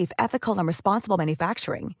use safe, ethical, and responsible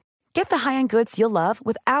manufacturing. Get the high-end goods you'll love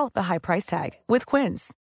without the high price tag with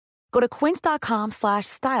Quince. Go to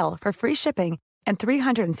quince.com/style for free shipping and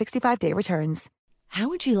 365-day returns. How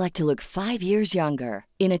would you like to look 5 years younger?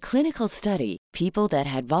 In a clinical study, people that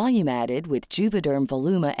had volume added with Juvederm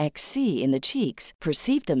Voluma XC in the cheeks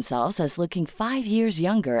perceived themselves as looking 5 years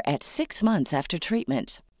younger at 6 months after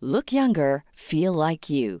treatment. Look younger, feel like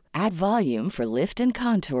you. Add volume for lift and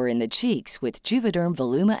contour in the cheeks with Juvederm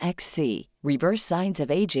Voluma XC. Reverse signs of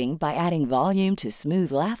aging by adding volume to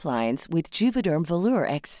smooth laugh lines with Juvederm Volure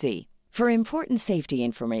XC. For important safety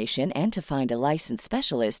information and to find a licensed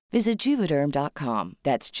specialist, visit Juvederm.com.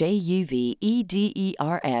 That's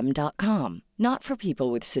JUVEDERM.com. Not for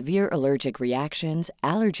people with severe allergic reactions,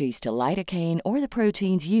 allergies to lidocaine, or the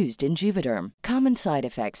proteins used in Juvederm. Common side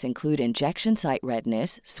effects include injection site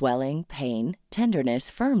redness, swelling, pain,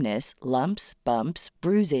 tenderness, firmness, lumps, bumps,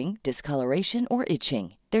 bruising, discoloration, or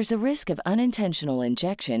itching. There's a risk of unintentional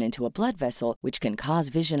injection into a blood vessel, which can cause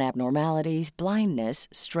vision abnormalities, blindness,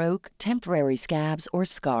 stroke, temporary scabs, or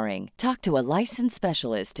scarring. Talk to a licensed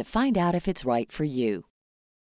specialist to find out if it's right for you.